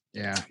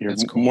 Yeah, you're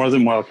more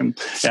than welcome.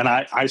 And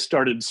I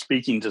started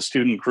speaking to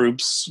student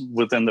groups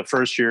within the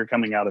first year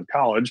coming out of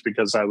college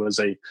because I was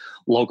a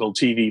local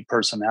TV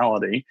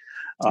personality.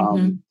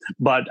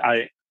 But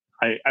I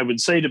would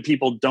say to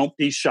people, don't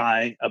be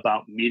shy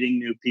about meeting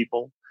new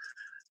people.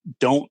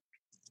 Don't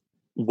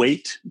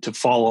wait to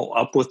follow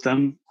up with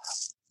them.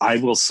 I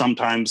will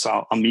sometimes,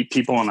 I'll meet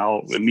people and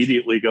I'll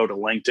immediately go to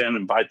LinkedIn,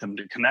 invite them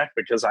to connect,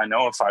 because I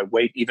know if I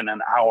wait even an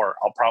hour,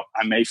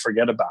 I may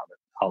forget about it.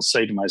 I'll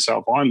say to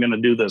myself, I'm going to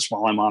do this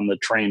while I'm on the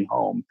train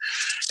home.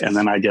 And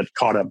then I get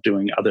caught up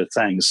doing other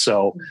things.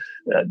 So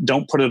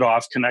don't put it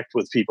off. Connect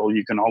with people.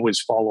 You can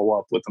always follow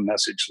up with a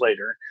message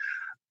later.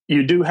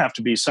 You do have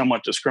to be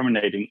somewhat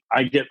discriminating.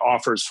 I get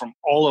offers from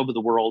all over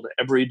the world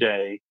every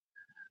day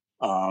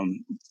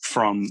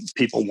from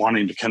people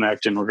wanting to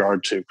connect in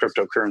regard to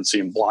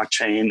cryptocurrency and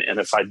blockchain. And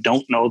if I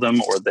don't know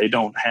them or they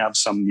don't have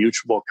some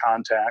mutual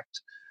contact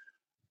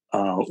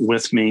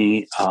with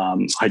me,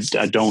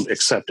 I don't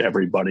accept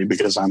everybody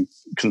because I'm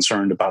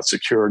concerned about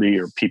security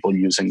or people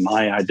using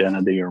my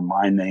identity or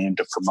my name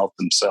to promote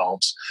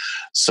themselves.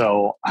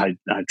 So I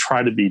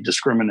try to be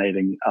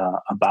discriminating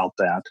about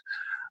that.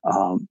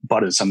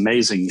 But it's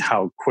amazing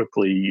how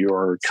quickly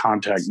your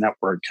contact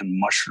network can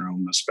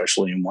mushroom,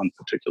 especially in one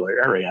particular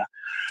area.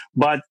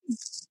 But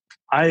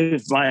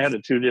my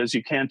attitude is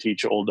you can't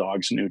teach old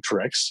dogs new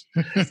tricks.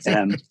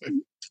 And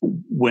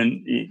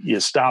when you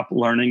stop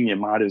learning, you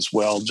might as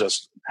well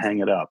just hang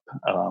it up.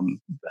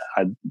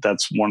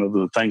 That's one of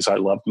the things I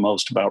loved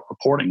most about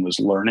reporting, was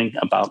learning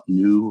about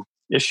new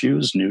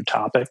issues, new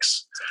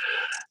topics,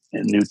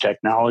 and new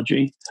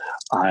technology.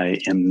 I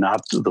am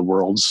not the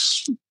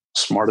world's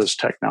smartest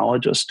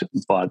technologist,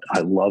 but I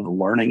love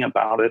learning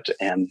about it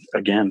and,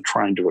 again,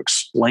 trying to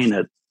explain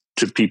it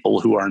to people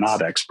who are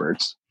not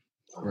experts.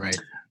 Right.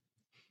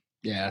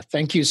 Yeah.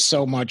 Thank you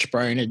so much,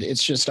 Brian.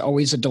 It's just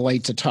always a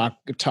delight to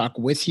talk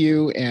with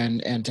you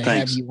and to Thanks.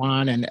 have you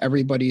on, and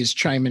everybody's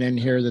chiming in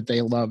here that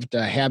they loved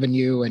having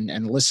you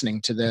and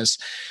listening to this.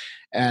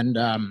 And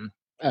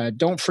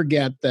don't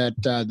forget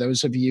that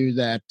those of you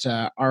that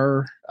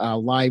are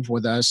live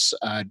with us,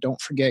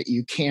 don't forget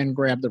you can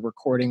grab the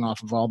recording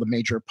off of all the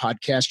major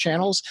podcast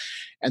channels.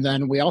 And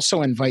then we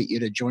also invite you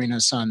to join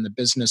us on the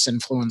Business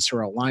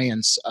Influencer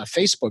Alliance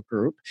Facebook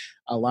group.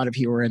 A lot of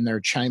you are in there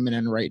chiming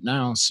in right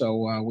now.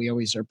 So we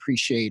always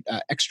appreciate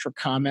extra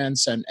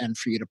comments and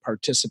for you to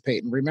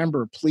participate. And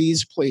remember,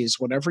 please,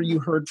 whatever you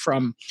heard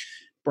from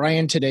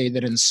Brian today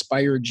that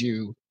inspired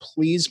you,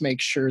 please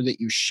make sure that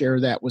you share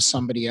that with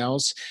somebody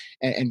else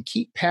and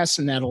keep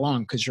passing that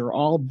along, because you're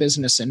all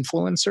business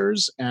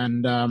influencers,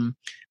 and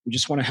we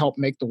just want to help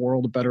make the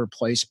world a better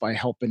place by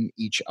helping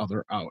each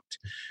other out.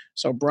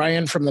 So,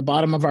 Brian, from the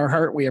bottom of our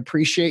heart, we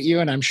appreciate you,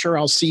 and I'm sure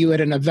I'll see you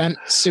at an event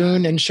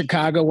soon in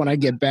Chicago when I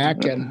get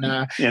back. And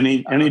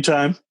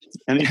anytime.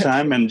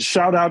 And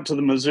shout out to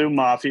the Mizzou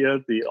Mafia,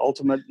 the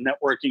ultimate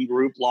networking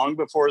group long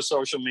before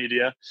social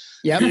media.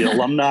 Yep. The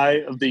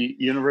alumni of the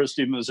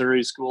University of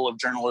Missouri School of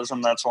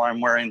Journalism. That's why I'm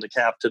wearing the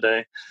cap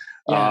today.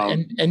 Yeah,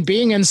 and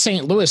being in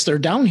St. Louis, they're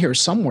down here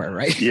somewhere,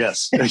 right?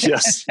 Yes. There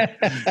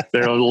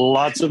are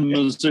lots of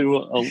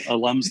Mizzou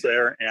alums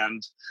there.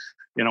 And,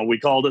 we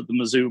called it the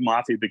Mizzou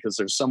Mafia because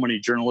there's so many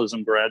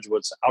journalism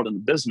graduates out in the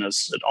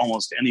business. At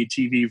almost any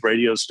TV,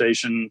 radio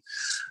station,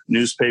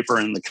 newspaper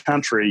in the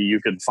country,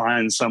 you could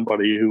find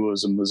somebody who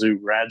was a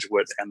Mizzou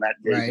graduate, and that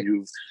gave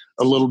you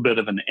a little bit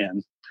of an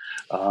in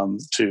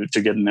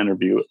to get an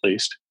interview at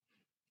least.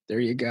 There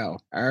you go.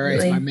 All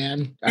right, my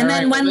man. And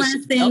then one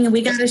last thing,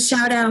 we got to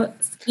shout out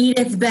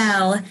Edith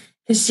Bell,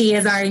 because she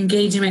is our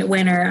engagement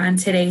winner on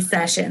today's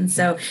session.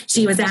 So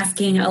she was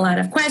asking a lot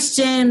of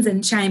questions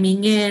and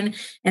chiming in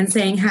and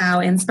saying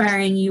how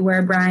inspiring you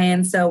were,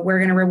 Brian. So we're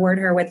going to reward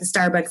her with a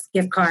Starbucks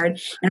gift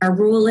card. And our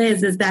rule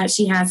is that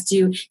she has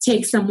to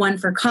take someone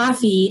for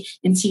coffee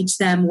and teach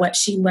them what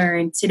she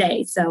learned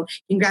today. So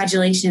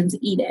congratulations,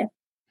 Edith.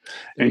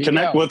 And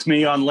connect with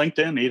me on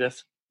LinkedIn,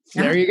 Edith.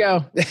 There you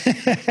go.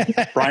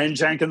 Brian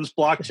Jenkins,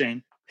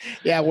 blockchain.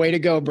 Yeah, way to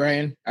go,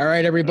 Brian. All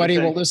right, everybody.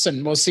 Okay. Well,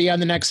 listen, we'll see you on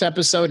the next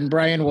episode. And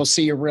Brian, we'll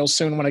see you real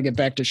soon when I get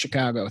back to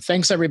Chicago.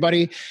 Thanks,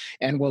 everybody.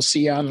 And we'll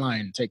see you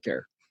online. Take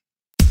care.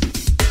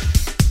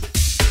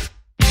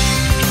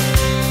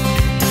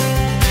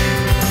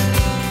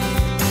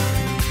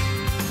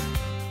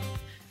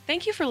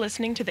 Thank you for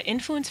listening to the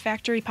Influence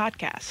Factory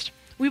podcast.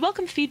 We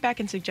welcome feedback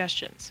and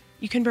suggestions.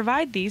 You can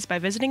provide these by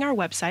visiting our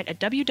website at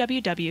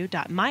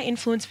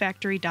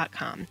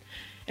www.myinfluencefactory.com.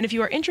 And if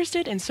you are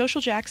interested in Social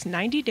Jack's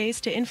 90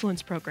 Days to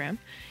Influence program,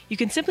 you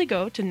can simply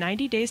go to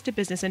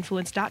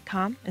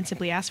 90daystobusinessinfluence.com and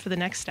simply ask for the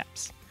next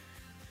steps.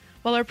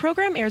 While our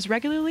program airs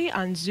regularly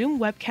on Zoom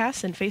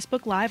webcasts and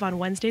Facebook Live on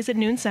Wednesdays at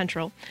noon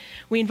Central,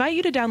 we invite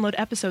you to download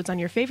episodes on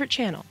your favorite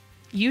channel: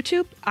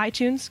 YouTube,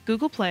 iTunes,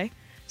 Google Play,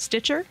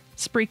 Stitcher,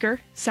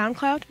 Spreaker,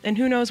 SoundCloud, and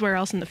who knows where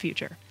else in the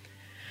future.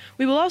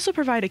 We will also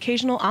provide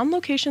occasional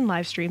on-location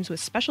live streams with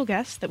special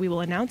guests that we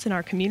will announce in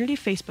our community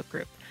Facebook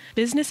group,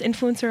 Business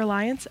Influencer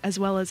Alliance, as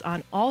well as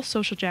on all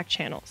Social Jack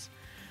channels.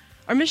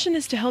 Our mission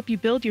is to help you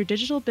build your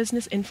digital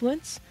business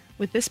influence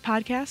with this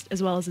podcast,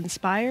 as well as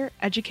inspire,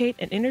 educate,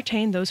 and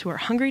entertain those who are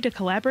hungry to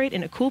collaborate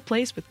in a cool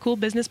place with cool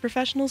business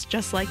professionals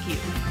just like you.